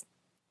is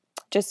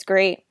just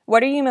great.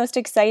 What are you most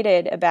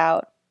excited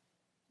about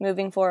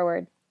moving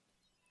forward?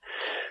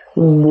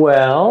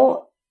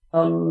 Well,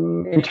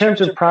 in terms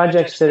of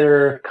projects that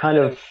are kind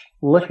of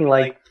looking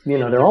like,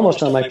 they're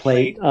almost on my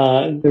plate,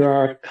 there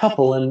are a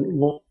couple, and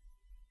one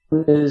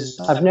is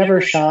I've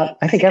never shot.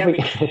 I think every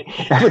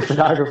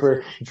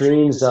photographer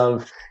dreams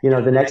of,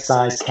 the next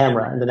size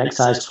camera and the next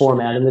size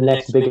format and the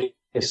next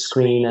biggest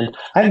screen. And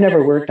I've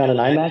never worked on an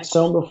IMAX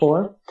film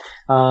before.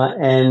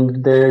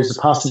 And there's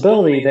a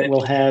possibility that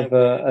we'll have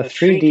a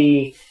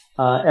 3D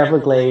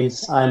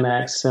Everglades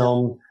IMAX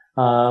film,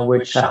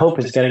 which I hope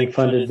is getting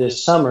funded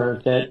this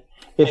summer, that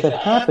if it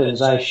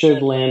happens, I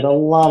should land a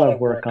lot of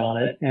work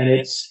on it. And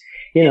it's,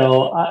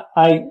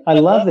 I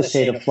love the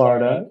state of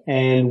Florida,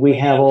 and we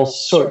have all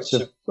sorts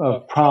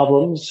of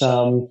problems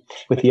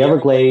with the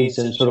Everglades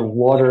and sort of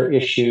water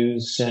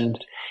issues.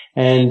 And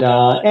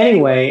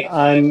anyway,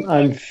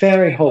 I'm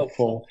very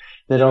hopeful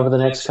that over the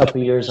next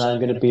couple of years, I'm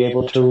going to be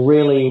able to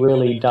really,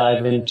 really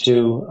dive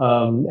into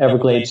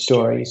Everglades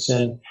stories.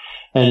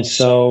 And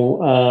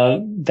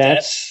so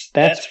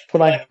that's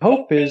what I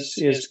hope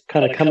is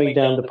kind of coming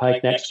down the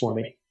pike next for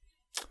me.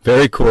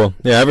 Very cool.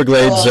 Yeah,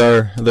 Everglades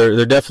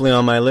they're definitely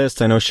on my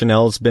list. I know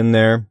Chanel's been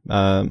there.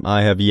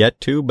 I have yet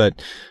to,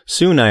 but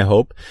soon I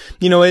hope.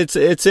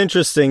 It's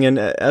interesting. And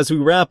as we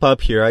wrap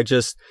up here, I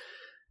just,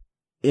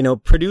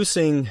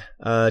 producing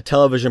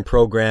television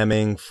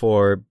programming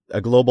for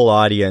a global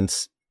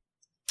audience,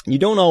 you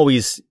don't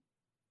always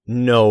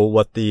know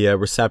what the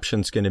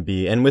reception's going to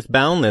be. And with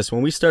Boundless,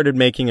 when we started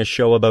making a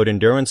show about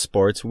endurance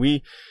sports,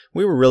 we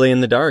were really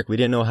in the dark. We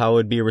didn't know how it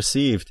would be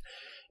received.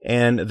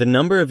 And the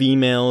number of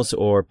emails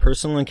or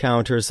personal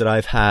encounters that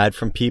I've had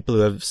from people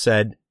who have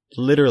said,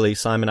 literally,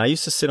 Simon, I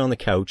used to sit on the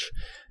couch,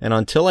 and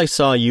until I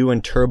saw you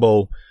and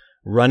Turbo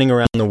running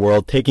around the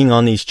world, taking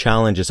on these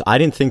challenges, I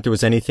didn't think there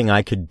was anything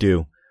I could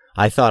do.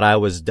 I thought I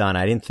was done.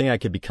 I didn't think I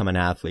could become an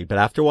athlete. But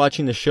after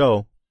watching the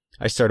show,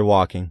 I started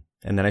walking,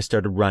 and then I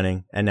started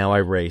running, and now I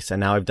race. And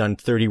now I've done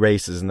 30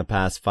 races in the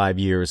past 5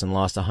 years and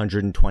lost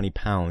 120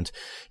 pounds.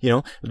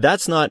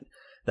 That's not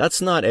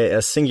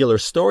a singular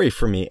story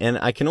for me. And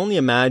I can only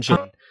imagine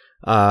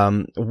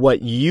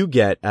what you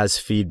get as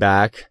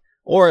feedback,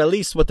 or at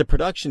least what the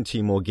production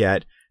team will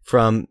get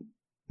from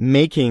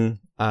making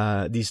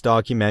these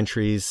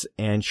documentaries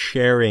and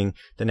sharing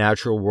the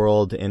natural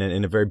world in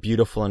a very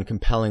beautiful and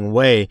compelling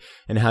way,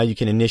 and how you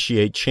can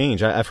initiate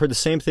change. I've heard the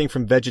same thing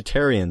from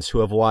vegetarians who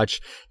have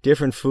watched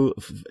different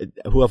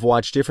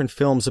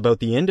films about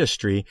the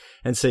industry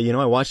and say,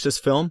 I watched this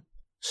film,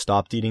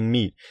 stopped eating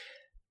meat.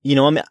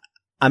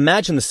 I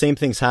imagine the same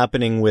thing's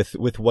happening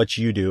with what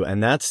you do,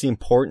 and that's the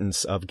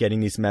importance of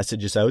getting these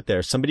messages out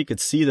there. Somebody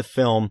could see the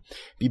film,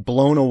 be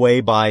blown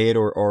away by it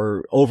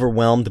or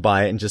overwhelmed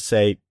by it, and just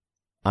say,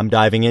 I'm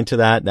diving into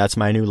that. That's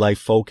my new life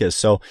focus.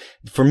 So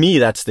for me,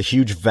 that's the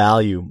huge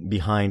value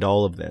behind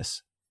all of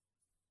this.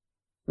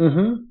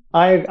 Mm-hmm.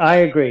 I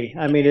agree.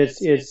 I mean,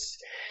 it's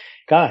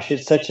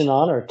such an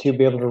honor to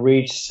be able to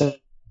reach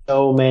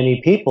so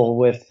many people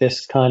with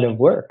this kind of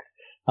work.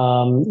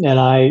 And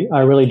I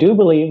really do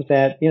believe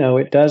that,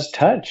 it does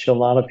touch a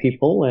lot of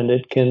people, and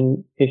it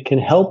can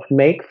help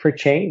make for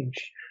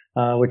change,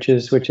 which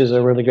is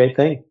a really great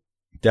thing.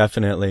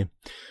 Definitely.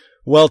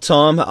 Well,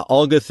 Tom,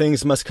 all good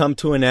things must come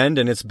to an end,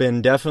 and it's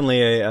been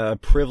definitely a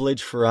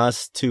privilege for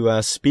us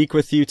to speak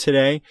with you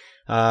today.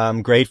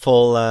 I'm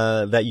grateful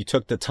that you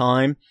took the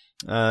time,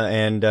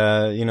 and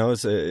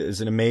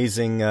it's an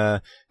amazing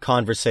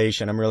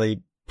conversation. I'm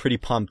really pretty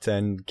pumped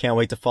and can't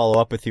wait to follow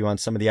up with you on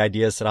some of the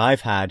ideas that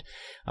I've had.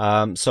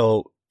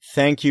 So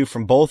thank you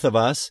from both of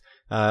us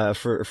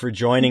for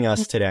joining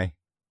us today.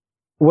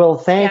 Well,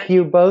 thank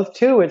you both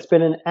too. It's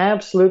been an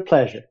absolute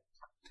pleasure.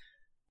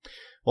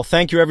 Well,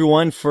 thank you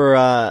everyone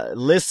for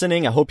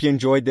listening. I hope you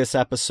enjoyed this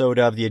episode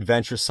of the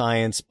Adventure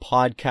Science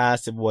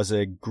podcast. It was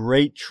a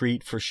great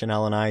treat for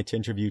Chanel and I to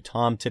interview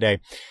Tom today.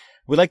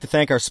 We'd like to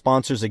thank our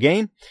sponsors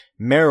again: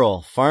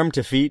 Merrill, Farm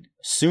to Feet,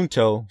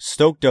 Suunto,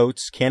 Stoked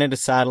Oats, Canada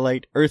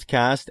Satellite,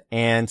 Earthcast,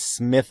 and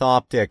Smith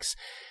Optics.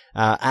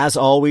 As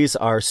always,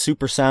 our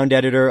super sound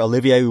editor,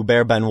 Olivier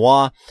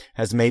Hubert-Benoit,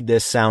 has made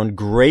this sound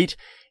great,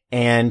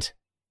 and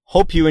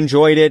hope you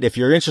enjoyed it. If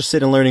you're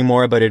interested in learning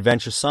more about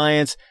adventure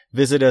science,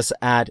 visit us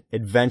at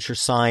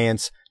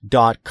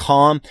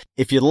adventurescience.com.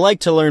 If you'd like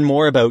to learn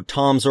more about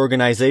Tom's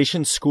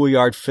organization,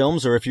 Schoolyard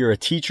Films, or if you're a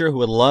teacher who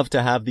would love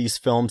to have these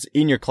films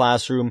in your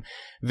classroom,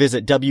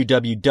 visit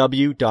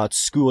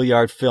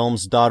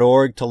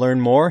www.schoolyardfilms.org to learn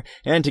more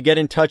and to get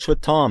in touch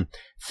with Tom.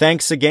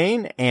 Thanks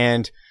again,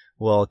 and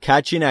we'll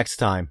catch you next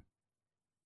time.